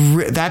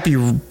 That'd be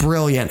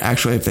brilliant,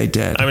 actually, if they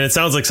did. I mean, it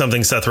sounds like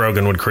something Seth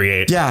Rogen would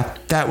create. Yeah,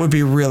 that would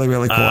be really,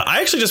 really cool. I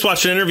actually just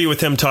watched an interview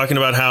with him talking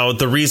about how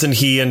the reason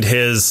he and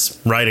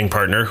his writing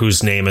partner,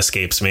 whose name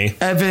escapes me...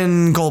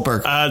 Evan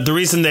Goldberg. The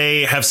reason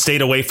they have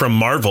stayed away from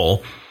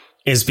Marvel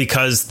is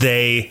because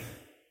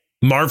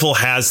Marvel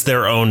has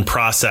their own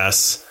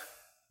process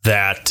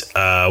that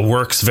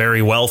works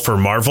very well for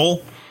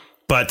Marvel.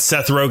 But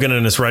Seth Rogen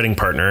and his writing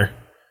partner,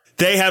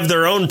 they have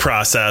their own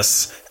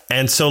process.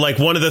 And so like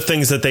one of the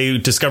things that they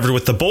discovered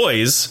with The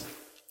Boys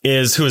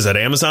is, who is that?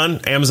 Amazon?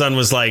 Amazon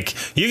was like,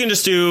 you can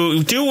just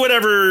do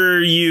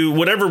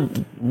whatever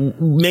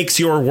makes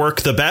your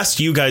work the best.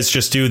 You guys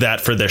just do that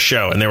for this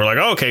show. And they were like,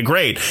 oh, okay,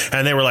 great.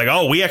 And they were like,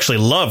 oh, we actually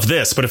love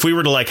this. But if we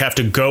were to like have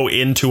to go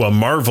into a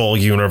Marvel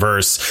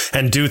universe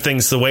and do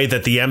things the way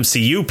that the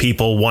MCU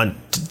people want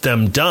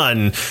them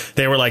done,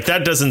 they were like,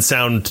 that doesn't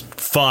sound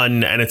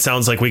fun. And it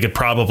sounds like we could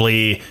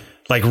probably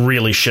like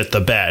really shit the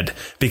bed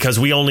because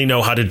we only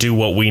know how to do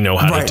what we know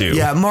how to do.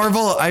 Yeah,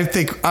 Marvel, I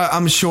think,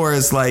 I'm sure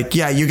is like,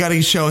 yeah, you got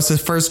to show us a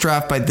first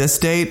draft by this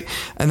date.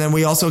 And then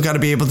we also got to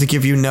be able to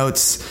give you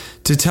notes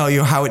to tell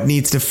you how it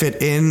needs to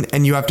fit in.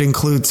 And you have to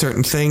include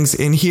certain things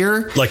in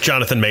here. Like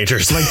Jonathan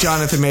Majors.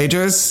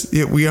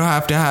 We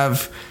have to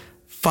have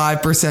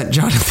 5%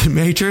 Jonathan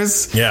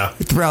Majors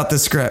throughout the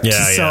script.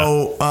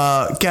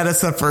 So get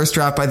us the first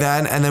draft by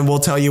then, and then we'll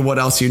tell you what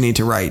else you need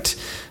to write.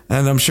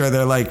 And I'm sure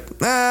they're like,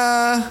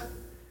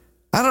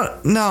 I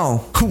don't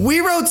know.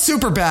 We wrote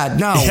Superbad.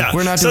 No,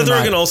 we're not doing that. Seth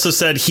Rogen also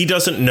said he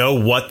doesn't know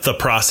what the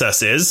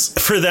process is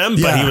for them,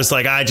 but he was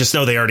like, I just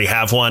know they already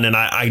have one and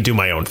I do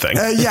my own thing.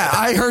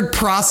 I heard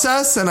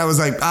process and I was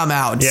like, I'm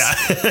out.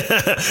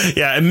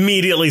 Yeah,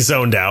 immediately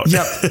zoned out.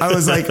 Yep. I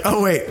was like,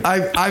 oh, wait,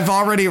 I've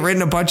already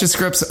written a bunch of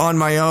scripts on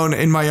my own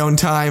in my own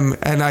time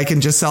and I can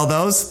just sell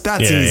those.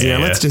 That's easier.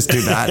 Let's just do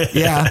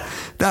that.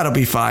 That'll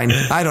be fine.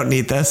 I don't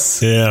need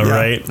this. Yeah,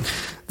 right.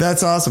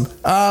 That's awesome.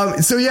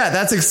 So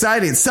that's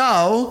exciting.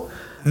 So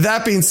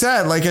that being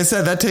said, like I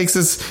said, that takes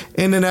us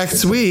into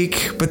next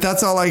week, but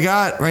that's all I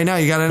got right now.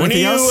 You got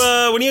anything else?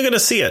 When are you going to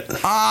see it?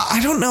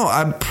 I don't know.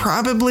 I'm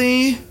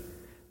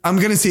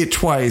going to see it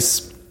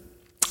twice.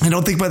 I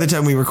don't think by the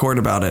time we record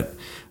about it.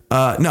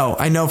 No,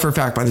 I know for a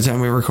fact by the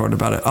time we record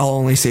about it, I'll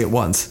only see it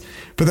once.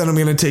 But then I'm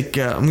going to take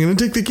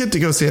the kid to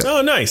go see it.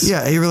 Oh, nice.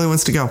 Yeah, he really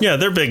wants to go. Yeah,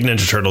 they're big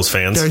Ninja Turtles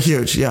fans. They're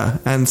huge, yeah.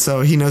 And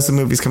so he knows the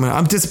movie's coming out.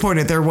 I'm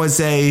disappointed. There was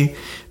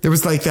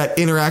like that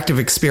interactive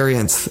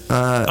experience.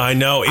 I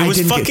know. It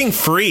was fucking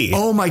free.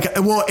 Oh my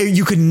God. Well,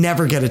 you could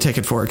never get a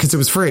ticket for it because it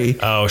was free.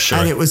 Oh, sure.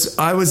 And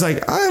I was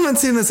like, I haven't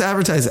seen this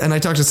advertised. And I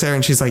talked to Sarah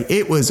and she's like,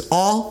 it was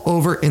all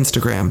over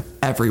Instagram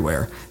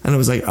everywhere. And I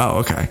was like, oh,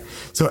 okay.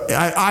 So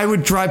I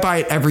would drive by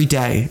it every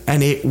day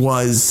and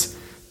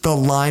the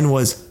line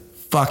was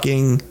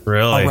fucking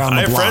really around the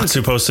I have block. Friends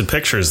who posted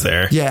pictures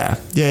there. Yeah.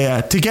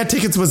 To get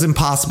tickets was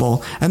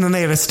impossible, and then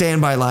they had a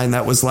standby line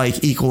that was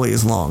like equally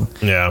as long.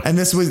 Yeah. And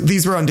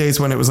these were on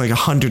days when it was like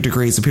 100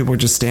 degrees and people were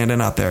just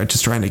standing out there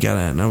just trying to get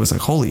in, and I was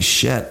like, holy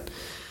shit,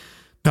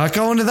 not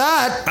going to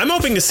that. I'm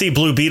hoping to see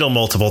Blue Beetle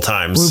multiple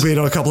times. Blue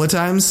Beetle a couple of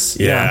times.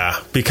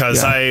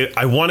 Because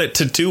I want it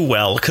to do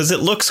well because it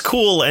looks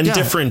cool and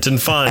different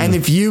and fun. And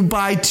if you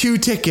buy 2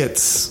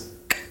 tickets,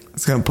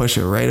 it's going to push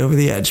it right over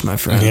the edge, my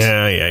friend.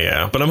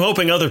 Yeah. But I'm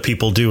hoping other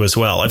people do as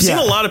well. I've seen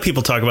a lot of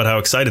people talk about how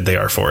excited they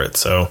are for it.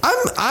 So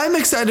I'm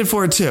excited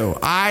for it too.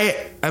 I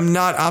am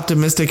not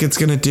optimistic it's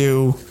going to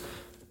do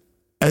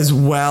as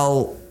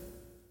well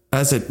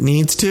as it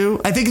needs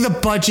to. I think the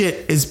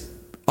budget is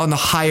on the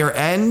higher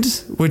end,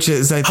 which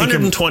is, I think,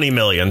 120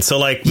 million. So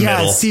like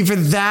middle. See, for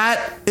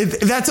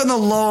that's on the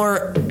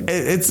lower.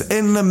 It's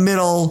in the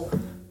middle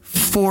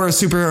for a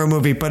superhero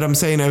movie, but I'm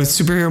saying a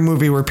superhero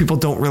movie where people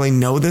don't really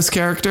know this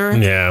character.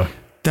 Yeah.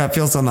 That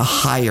feels on the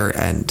higher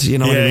end. You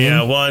know what I mean?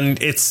 Yeah. Well, and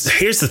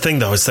here's the thing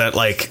though, is that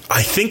like,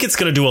 I think it's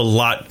going to do a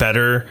lot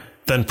better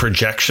than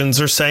projections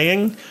are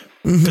saying,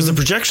 because the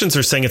projections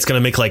are saying it's going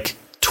to make like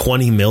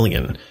 20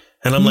 million.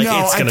 And I'm like,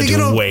 it's going to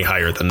do way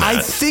higher than that.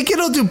 I think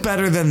it'll do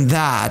better than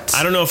that.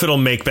 I don't know if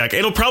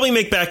it'll probably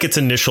make back its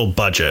initial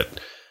budget.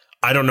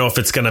 I don't know if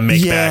it's going to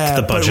make back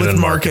the budget and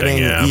marketing.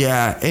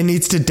 It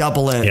needs to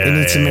double it. It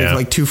needs to make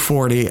like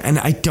 240. And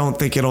I don't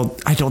think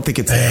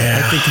it's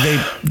there. I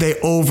think they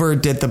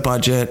overdid the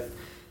budget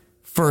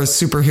for a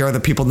superhero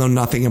that people know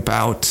nothing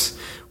about,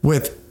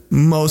 with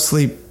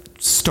mostly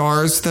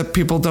stars that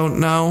people don't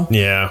know.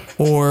 Yeah.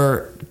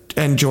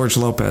 And George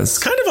Lopez.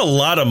 Kind of a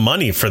lot of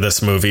money for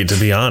this movie, to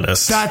be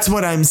honest. That's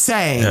what I'm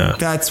saying. Yeah.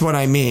 That's what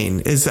I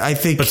mean.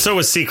 But so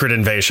is Secret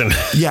Invasion.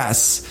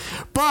 Yes.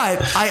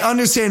 But I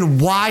understand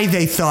why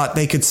they thought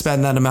they could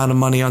spend that amount of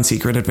money on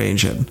Secret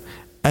Invasion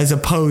as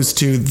opposed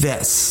to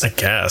this. I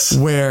guess.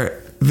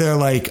 Where they're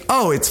like,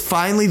 oh, it's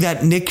finally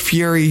that Nick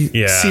Fury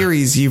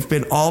series you've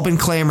all been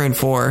clamoring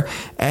for.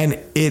 And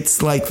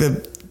it's like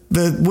the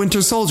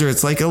Winter Soldier.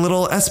 It's like a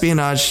little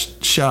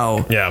espionage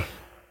show. Yeah.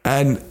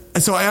 And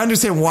so I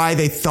understand why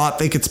they thought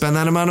they could spend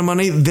that amount of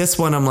money. This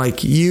one, I'm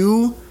like,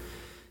 you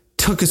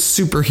took a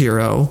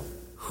superhero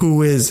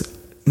who is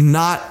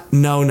not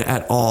known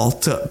at all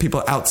to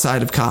people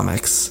outside of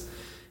comics,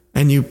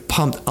 and you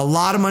pumped a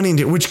lot of money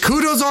into it, which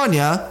kudos on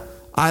you.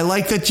 I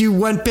like that you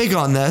went big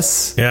on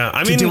this. Yeah,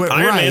 I mean,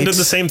 Iron Man did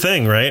the same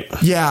thing, right?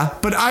 Yeah,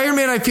 but Iron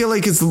Man, I feel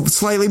like, is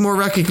slightly more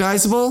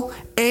recognizable.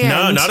 And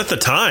no, not at the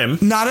time.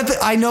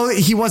 I know that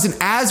he wasn't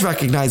as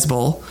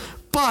recognizable,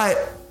 but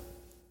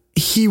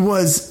he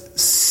was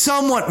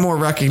somewhat more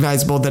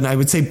recognizable than I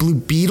would say Blue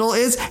Beetle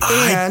is.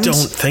 I don't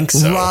think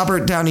so.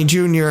 Robert Downey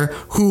Jr.,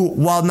 who,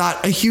 while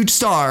not a huge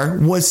star,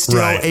 was still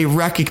a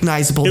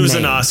recognizable name. He was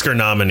an Oscar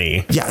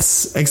nominee.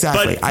 Yes,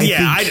 exactly. But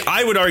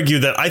I would argue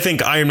that I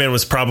think Iron Man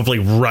was probably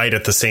right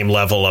at the same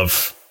level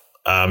of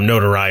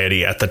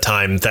notoriety at the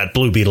time that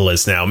Blue Beetle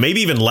is now.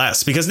 Maybe even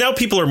less, because now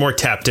people are more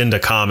tapped into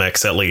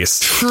comics, at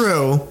least.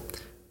 True.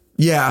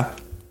 Yeah.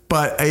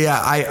 But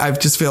I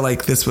just feel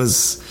like this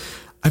was...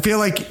 I feel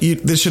like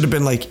this should have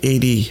been like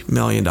 $80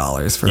 million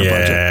for a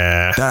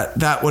budget.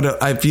 That would have,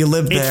 if you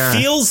lived there. It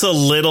feels a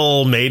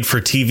little made for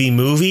TV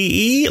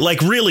movie-y,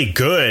 like really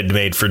good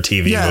made for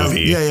TV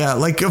movie. Yeah.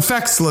 Like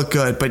effects look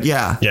good, but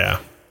yeah.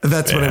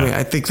 That's what I mean.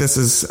 I think this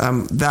is,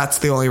 that's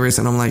the only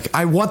reason I'm like,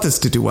 I want this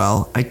to do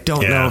well. I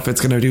don't know if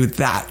it's going to do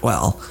that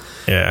well.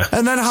 Yeah.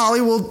 And then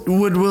Hollywood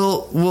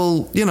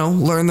will,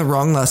 learn the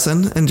wrong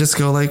lesson and just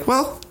go like,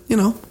 well,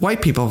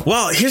 white people.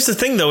 Well, here's the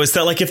thing, though, is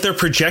that like if they're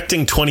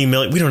projecting 20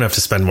 million, we don't have to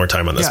spend more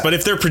time on this, but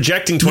if they're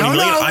projecting 20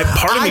 million,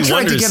 part of me tried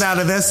wonders to get out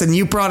of this and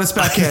you brought us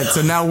back in.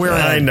 So now we're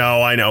I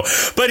know.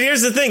 But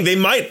here's the thing. They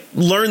might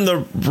learn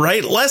the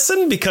right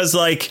lesson, because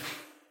like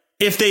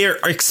if they are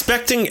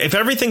expecting, if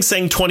everything's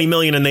saying 20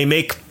 million and they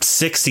make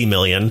 60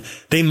 million,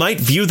 they might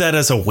view that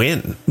as a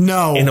win.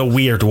 No, in a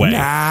weird way.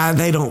 Nah,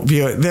 they don't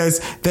view it.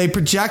 They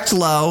project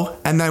low.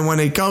 And then when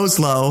it goes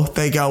low,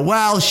 they go,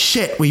 well,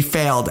 shit, we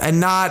failed.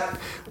 And not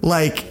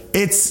like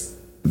it's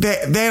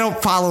they don't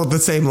follow the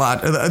same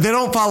logic. They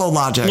don't follow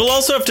logic. We'll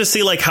also have to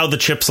see like how the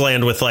chips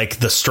land with like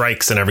the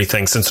strikes and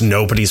everything, since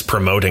nobody's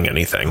promoting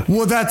anything.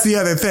 Well, that's the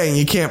other thing.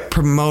 You can't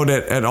promote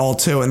it at all,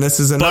 too. And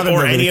this is another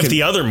or any of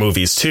the other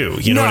movies, too.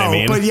 You know what I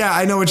mean? But yeah,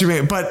 I know what you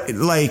mean. But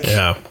like,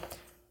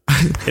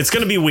 it's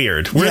going to be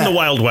weird. We're in the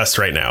Wild West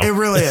right now. It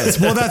really is.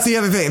 Well, that's the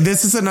other thing.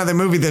 This is another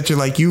movie that you're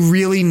like, you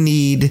really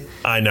need.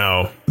 I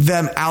know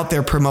them out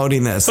there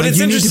promoting this. But like,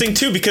 it's interesting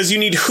too, because you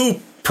need who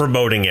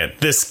promoting it?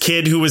 This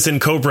kid who was in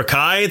Cobra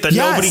Kai that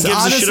nobody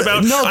gives a shit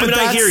about? No, but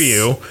I hear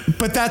you.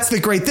 But that's the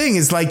great thing,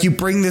 is like you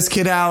bring this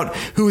kid out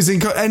who is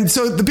in, and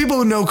so the people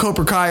who know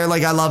Cobra Kai are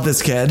like, I love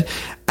this kid.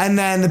 And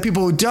then the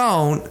people who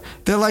don't,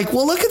 they're like,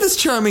 well, look at this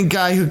charming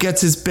guy who gets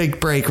his big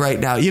break right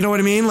now. You know what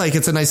I mean? Like,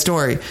 it's a nice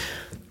story.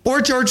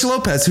 Or George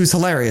Lopez, who's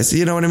hilarious.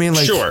 You know what I mean?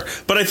 Like, sure.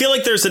 But I feel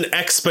like there's an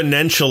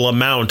exponential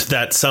amount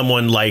that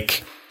someone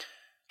like,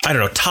 I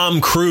don't know,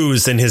 Tom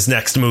Cruise in his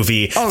next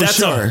movie,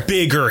 that's a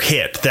bigger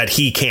hit that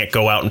he can't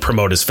go out and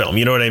promote his film.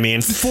 You know what I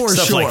mean?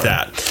 Stuff like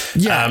that.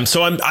 Yeah.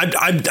 So I'm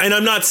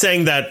not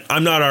saying that,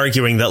 I'm not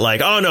arguing that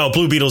like, oh no,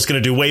 Blue Beetle's going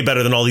to do way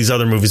better than all these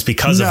other movies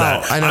because of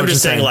that. I'm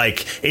just saying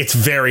like, it's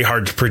very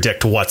hard to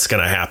predict what's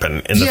going to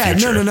happen in the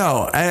future.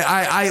 No.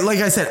 I like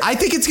I said, I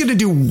think it's going to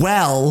do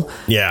well.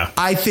 Yeah.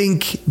 I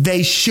think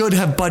they should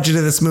have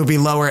budgeted this movie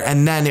lower,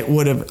 and then it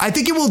would have, I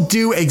think it will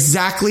do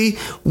exactly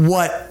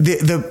what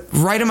the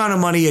right amount of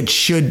money it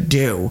should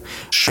do.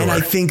 Sure. And I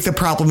think the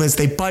problem is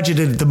they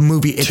budgeted the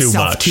movie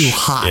itself too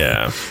high.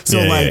 Yeah. So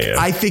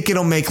I think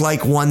it'll make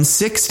like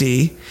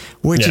 160,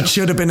 which it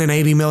should have been an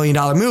 $80 million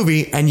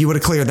movie, and you would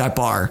have cleared that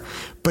bar.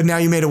 But now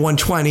you made it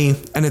 120,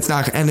 and it's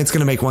not, and it's going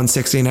to make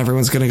 160, and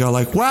everyone's going to go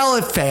like, well,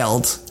 it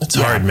failed. It's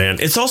hard, man.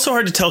 It's also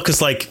hard to tell,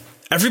 because like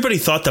everybody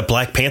thought that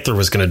Black Panther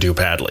was going to do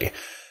badly,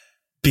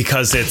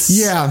 because it's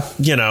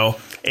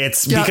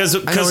it's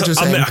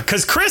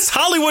because Chris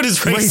Hollywood is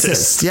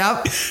racist.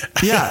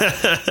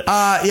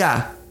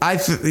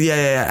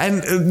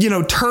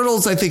 And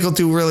Turtles, I think, will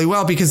do really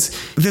well, because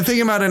the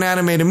thing about an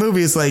animated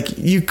movie is like,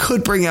 you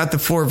could bring out the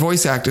 4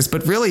 voice actors,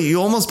 but really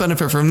you almost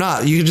benefit from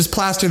not. You can just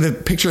plaster the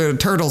picture of the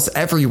Turtles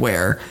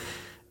everywhere,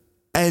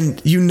 and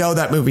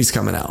that movie's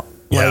coming out.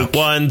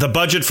 And the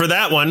budget for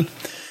that one,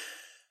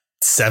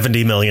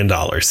 $70 million.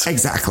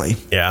 Exactly.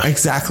 Yeah,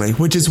 exactly.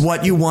 Which is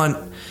what you want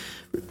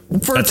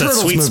for a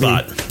Turtles movie.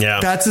 Spot. Yeah,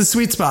 that's a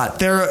sweet spot.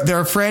 They're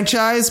a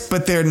franchise,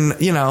 but they're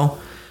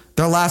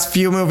their last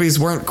few movies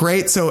weren't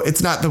great, so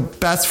it's not the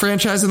best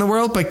franchise in the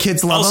world, but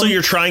kids love them. Also,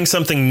 you're trying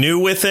something new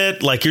with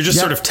it. Like, you're just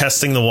sort of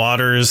testing the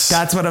waters.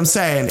 That's what I'm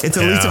saying. It's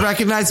at least a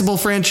recognizable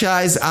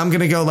franchise. I'm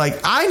going to go like,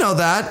 I know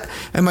that,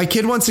 and my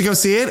kid wants to go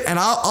see it, and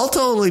I'll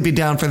totally be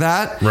down for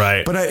that.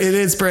 Right. But it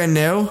is brand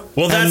new.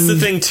 Well, that's the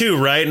thing, too,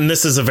 right? And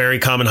this is a very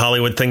common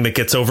Hollywood thing that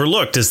gets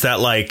overlooked, is that,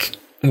 like,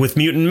 with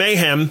Mutant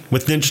Mayhem,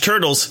 with Ninja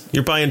Turtles,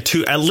 you're buying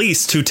at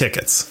least 2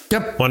 tickets.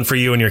 Yep. One for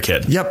you and your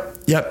kid. Yep.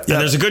 And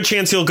there's a good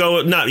chance you'll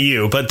go, not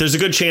you, but there's a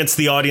good chance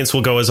the audience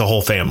will go as a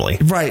whole family.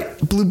 Right.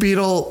 Blue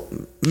Beetle,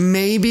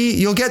 maybe.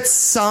 You'll get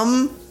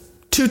some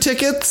 2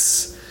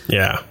 tickets.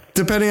 Yeah.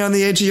 Depending on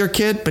the age of your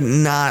kid, but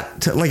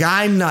not like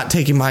I'm not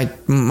taking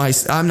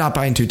I'm not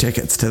buying 2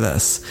 tickets to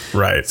this.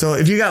 Right. So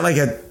if you got like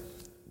a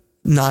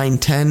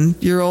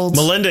 9-10-year-old,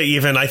 Melinda,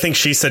 even, I think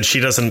she said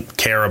she doesn't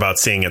care about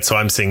seeing it, so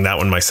I'm seeing that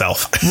one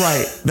myself.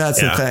 Right. That's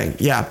the thing.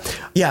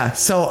 Yeah.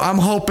 So I'm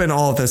hoping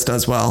all of this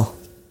does well.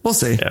 We'll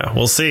see. Yeah,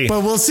 we'll see.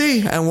 But we'll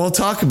see, and we'll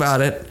talk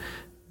about it.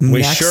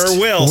 We sure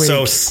will. Week.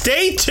 So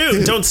stay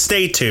tuned. Don't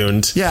stay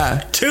tuned.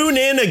 Yeah. Tune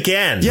in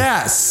again.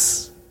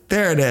 Yes.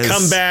 There it is.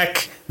 Come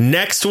back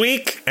next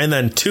week and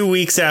then 2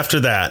 weeks after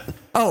that.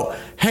 Oh,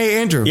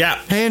 hey, Andrew. Yeah.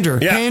 Hey, Andrew.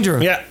 Yeah. Hey,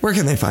 Andrew. Yeah. Where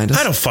can they find us?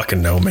 I don't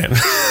fucking know, man.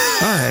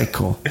 All right,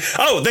 cool.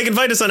 Oh, they can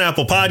find us on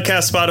Apple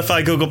Podcasts,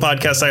 Spotify, Google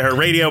Podcasts,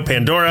 iHeartRadio,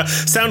 Pandora,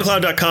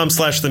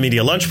 SoundCloud.com/The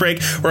Media Lunch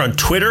Break. We're on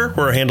Twitter,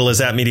 where our handle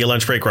is @Media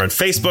Lunch Break. We're on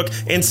Facebook,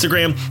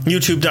 Instagram,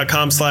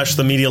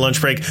 YouTube.com/The Media Lunch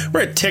Break.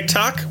 We're at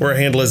TikTok, where our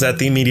handle is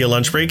 @The Media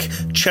Lunch Break.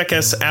 Check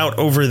us out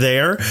over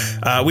there.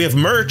 We have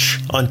merch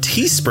on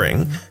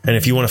Teespring, and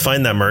if you want to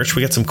find that merch,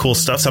 we got some cool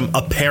stuff, some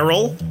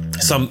apparel,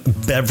 some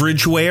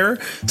beverageware,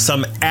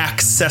 some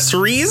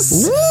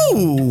accessories.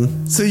 Ooh.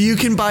 So you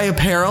can buy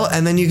apparel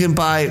and then you can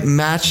buy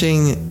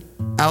matching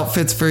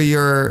outfits for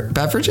your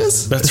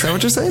beverages? Is that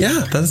what you're saying?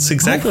 Yeah, that's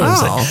exactly what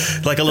I'm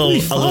saying. Like a little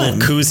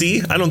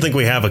koozie. I don't think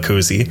we have a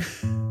koozie.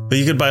 But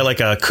you could buy like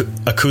a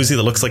koozie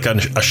that looks like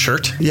a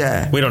shirt.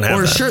 Yeah. We don't have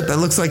Or a that. shirt that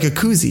looks like a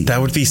koozie.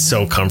 That would be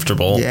so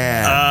comfortable.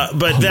 Yeah.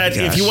 But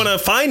if you want to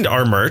find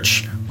our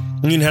merch,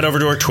 you can head over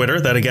to our Twitter.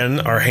 That,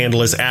 again, our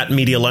handle is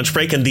 @Media Lunch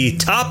Break. And the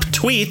top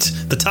tweet,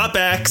 the top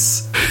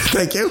X.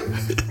 Thank you.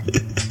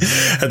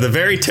 At the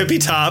very tippy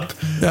top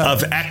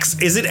of X.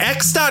 Is it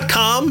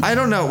X.com? I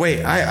don't know.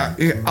 Wait.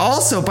 I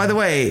also, by the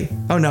way.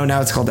 Oh, no. Now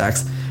it's called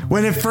X.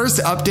 When it first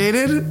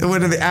updated,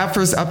 when the app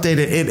first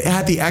updated, it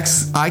had the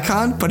X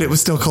icon, but it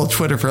was still called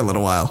Twitter for a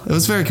little while. It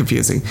was very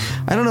confusing.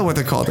 I don't know what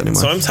they're called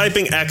anymore. So I'm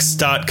typing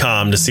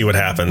X.com to see what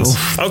happens.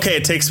 Oof. Okay,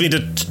 it takes me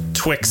to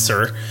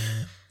Twixer.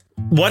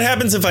 What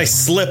happens if I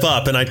slip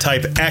up and I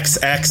type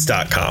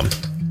XX.com?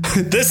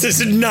 This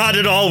is not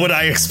at all what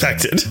I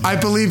expected. I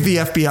believe the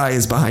FBI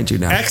is behind you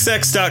now.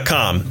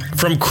 XX.com.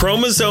 From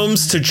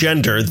chromosomes to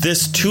gender,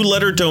 this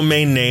 2-letter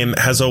domain name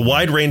has a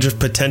wide range of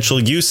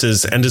potential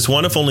uses and is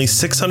one of only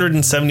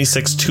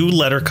 676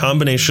 2-letter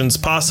combinations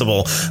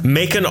possible.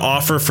 Make an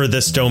offer for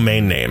this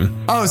domain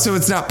name. Oh, so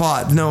it's not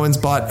bought. No one's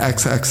bought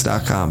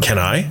XX.com. Can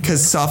I?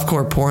 Because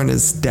softcore porn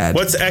is dead.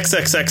 What's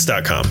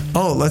XXX.com?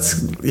 Oh,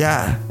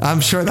 yeah. I'm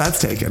sure that's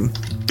taken.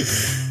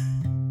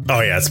 Oh,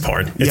 yeah, it's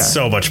porn. It's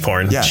so much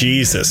porn. Yeah.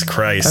 Jesus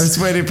Christ. I was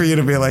waiting for you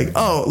to be like,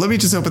 oh, let me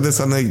just open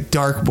this on the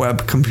dark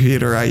web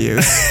computer I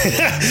use.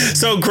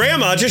 So,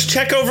 Grandma, just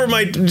check over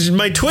my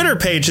Twitter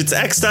page. It's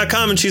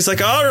X.com. And she's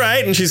like, all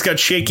right. And she's got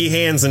shaky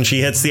hands and she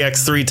hits the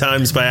X 3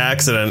 times by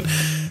accident.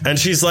 And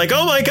she's like,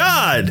 oh, my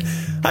God.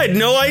 I had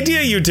no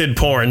idea you did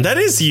porn. That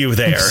is you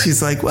there.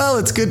 She's like, well,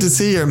 it's good to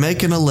see you're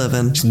making a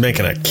living. She's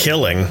making a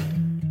killing.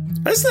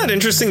 Isn't that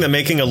interesting that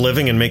making a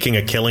living and making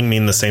a killing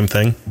mean the same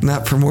thing?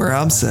 Not from where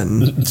I'm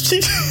sitting.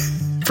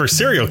 For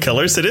serial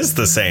killers, it is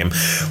the same.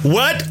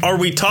 What are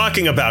we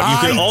talking about?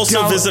 You can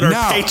also visit our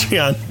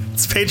Patreon.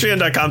 It's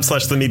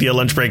patreon.com/The Media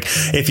Lunch Break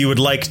if you would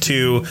like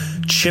to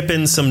chip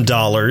in some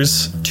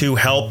dollars to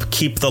help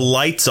keep the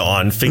lights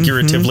on,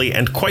 figuratively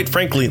and quite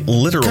frankly,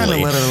 literally. Kind of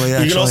literally,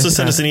 actually. You can also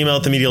send us an email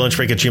at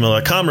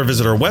themedialunchbreak@gmail.com or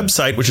visit our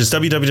website, which is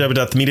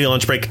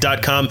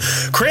www.themedialunchbreak.com.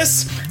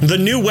 Chris, the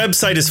new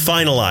website is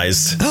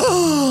finalized.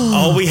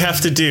 All we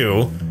have to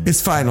do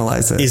is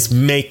finalize it. Is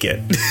make it.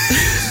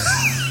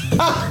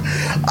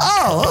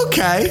 Oh,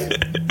 okay.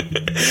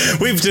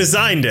 We've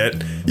designed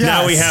it. Yes.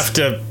 Now we have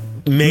to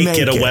make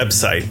it a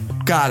website.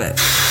 Got it.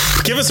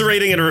 Give us a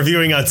rating and a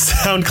reviewing on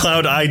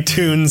SoundCloud,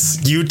 iTunes,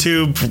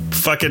 YouTube,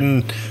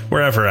 fucking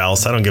wherever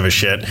else. I don't give a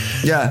shit.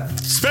 Yeah.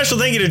 Special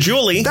thank you to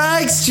Julie.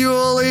 Thanks,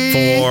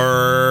 Julie.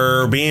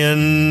 For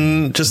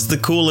being just the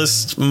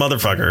coolest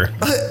motherfucker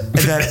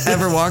that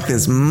ever walked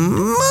this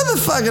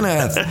motherfucking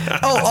earth.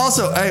 Oh,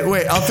 also,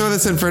 wait, I'll throw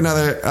this in for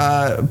another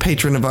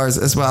patron of ours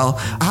as well.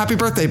 Happy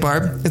birthday,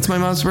 Barb. It's my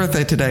mom's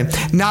birthday today.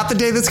 Not the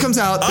day this comes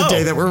out, the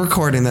day that we're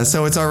recording this,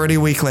 so it's already a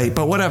week late,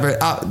 but whatever.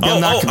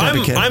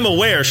 I'm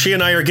aware. She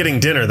and I are getting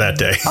dinner that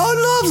day.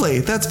 Oh, lovely.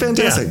 That's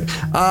fantastic.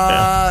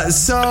 Yeah.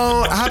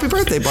 So, happy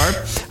birthday, Barb.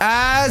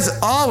 As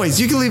always,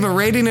 you can leave a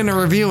rating and a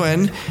review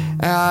in. You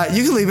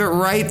can leave it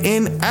right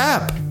in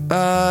app.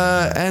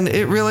 And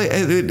it really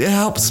it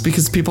helps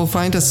because people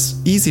find us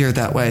easier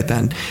that way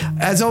then.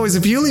 As always,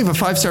 if you leave a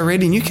 5-star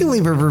rating, you can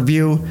leave a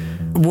review.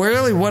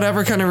 Really,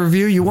 whatever kind of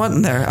review you want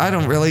in there. I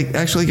don't really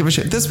actually give a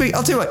shit. This week,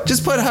 I'll tell you what,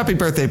 just put a happy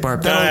birthday,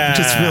 Barb. That'll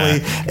just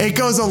really, it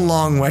goes a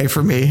long way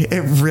for me.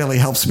 It really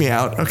helps me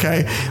out,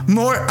 okay?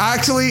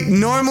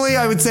 Normally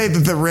I would say that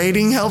the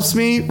rating helps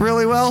me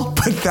really well,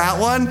 but that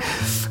one,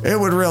 It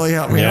would really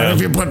help me out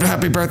if you put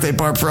happy birthday,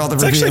 Barb, for all the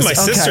reviews. It's actually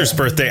my sister's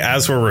birthday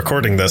as we're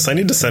recording this. I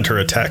need to send her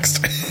a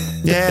text.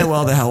 Yeah,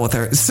 well, the hell with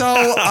her. So,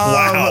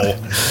 wow.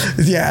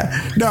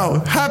 Yeah. No,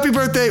 happy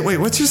birthday. Wait,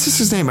 what's your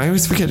sister's name? I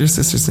always forget your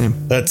sister's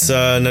name. That's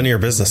none of your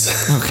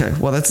business. Okay,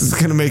 well, that's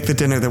going to make the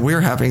dinner that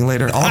we're having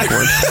later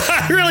awkward.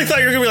 I really thought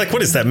you were going to be like,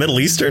 what is that, Middle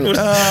Eastern? So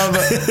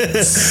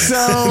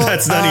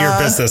that's none of your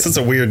business. That's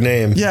a weird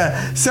name.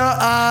 Yeah. So,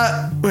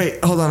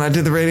 wait, hold on. I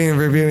did the rating and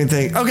reviewing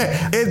thing.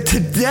 Okay.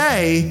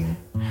 Today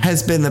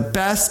has been the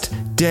best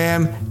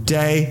damn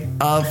day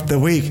of the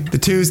week. The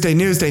Tuesday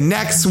Newsday.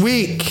 Next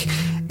week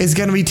is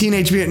going to be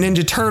Teenage Mutant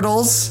Ninja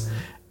Turtles.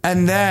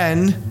 And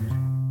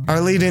then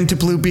our lead into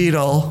Blue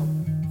Beetle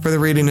for the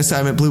reading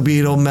assignment, Blue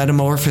Beetle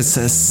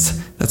Metamorphosis.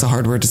 That's a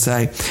hard word to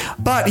say.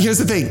 But here's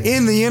the thing.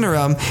 In the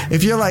interim,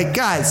 if you're like,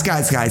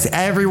 guys,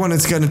 everyone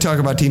is going to talk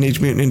about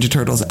Teenage Mutant Ninja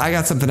Turtles. I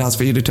got something else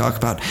for you to talk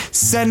about.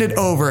 Send it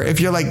over. If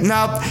you're like,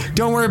 nope,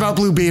 don't worry about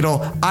Blue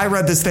Beetle. I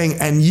read this thing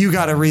and you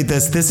got to read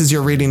this. This is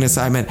your reading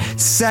assignment.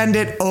 Send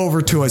it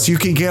over to us. You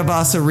can give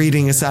us a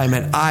reading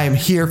assignment. I am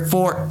here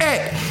for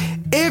it.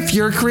 If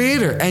you're a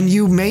creator and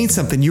you made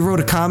something, you wrote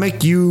a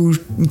comic, you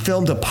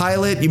filmed a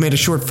pilot, you made a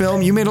short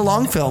film, you made a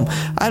long film,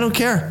 I don't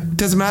care. It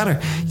doesn't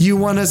matter. You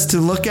want us to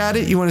look at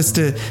it, you want us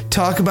to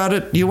talk about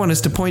it, you want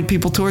us to point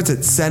people towards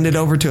it, send it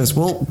over to us.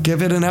 We'll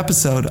give it an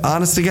episode.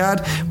 Honest to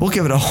God, we'll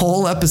give it a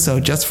whole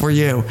episode just for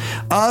you.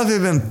 Other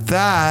than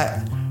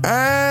that,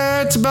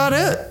 that's about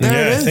it.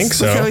 There it is. I think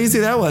so. Look how easy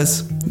that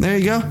was. There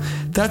you go.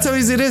 That's how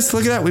easy it is.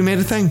 Look at that. We made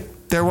a thing.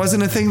 There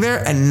wasn't a thing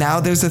there, and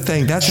now there's a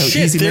thing. That's how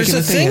easy making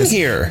a thing is.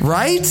 Here.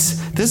 Right?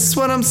 This is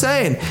what I'm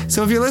saying.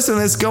 So if you're listening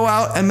to this, go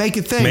out and make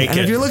a thing.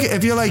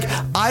 If you're like,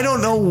 I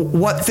don't know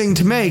what thing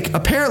to make,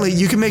 apparently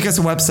you can make us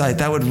a website.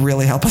 That would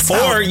really help us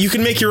out. Or you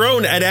can make your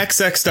own at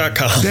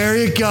xx.com. There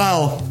you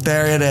go.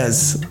 There it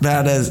is.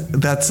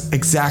 That's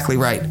exactly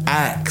right.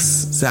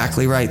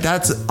 Exactly right.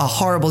 That's a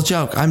horrible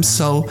joke. I'm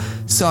so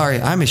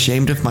sorry. I'm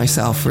ashamed of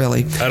myself,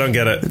 really. I don't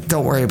get it.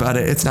 Don't worry about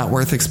it. It's not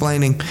worth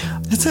explaining.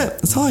 That's it.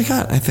 That's all I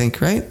got, I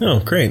think, right?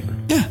 Oh, great.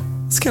 Yeah.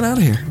 Let's get out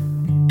of here.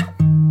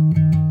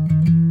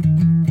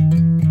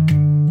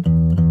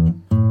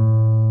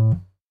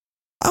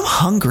 I'm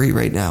hungry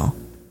right now.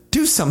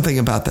 Do something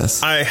about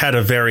this. I had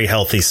a very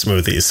healthy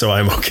smoothie, so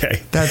I'm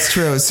okay. That's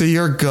true. So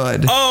you're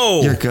good.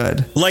 Oh, you're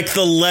good. Like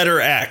the letter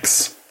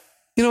X.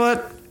 You know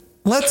what?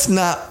 Let's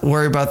not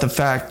worry about the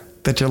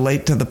fact that you're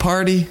late to the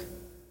party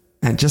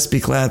and just be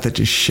glad that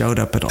you showed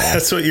up at all.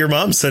 That's what your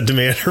mom said to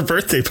me at her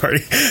birthday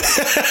party.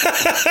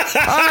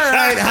 All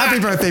right. Happy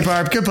birthday,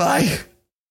 Barb. Goodbye.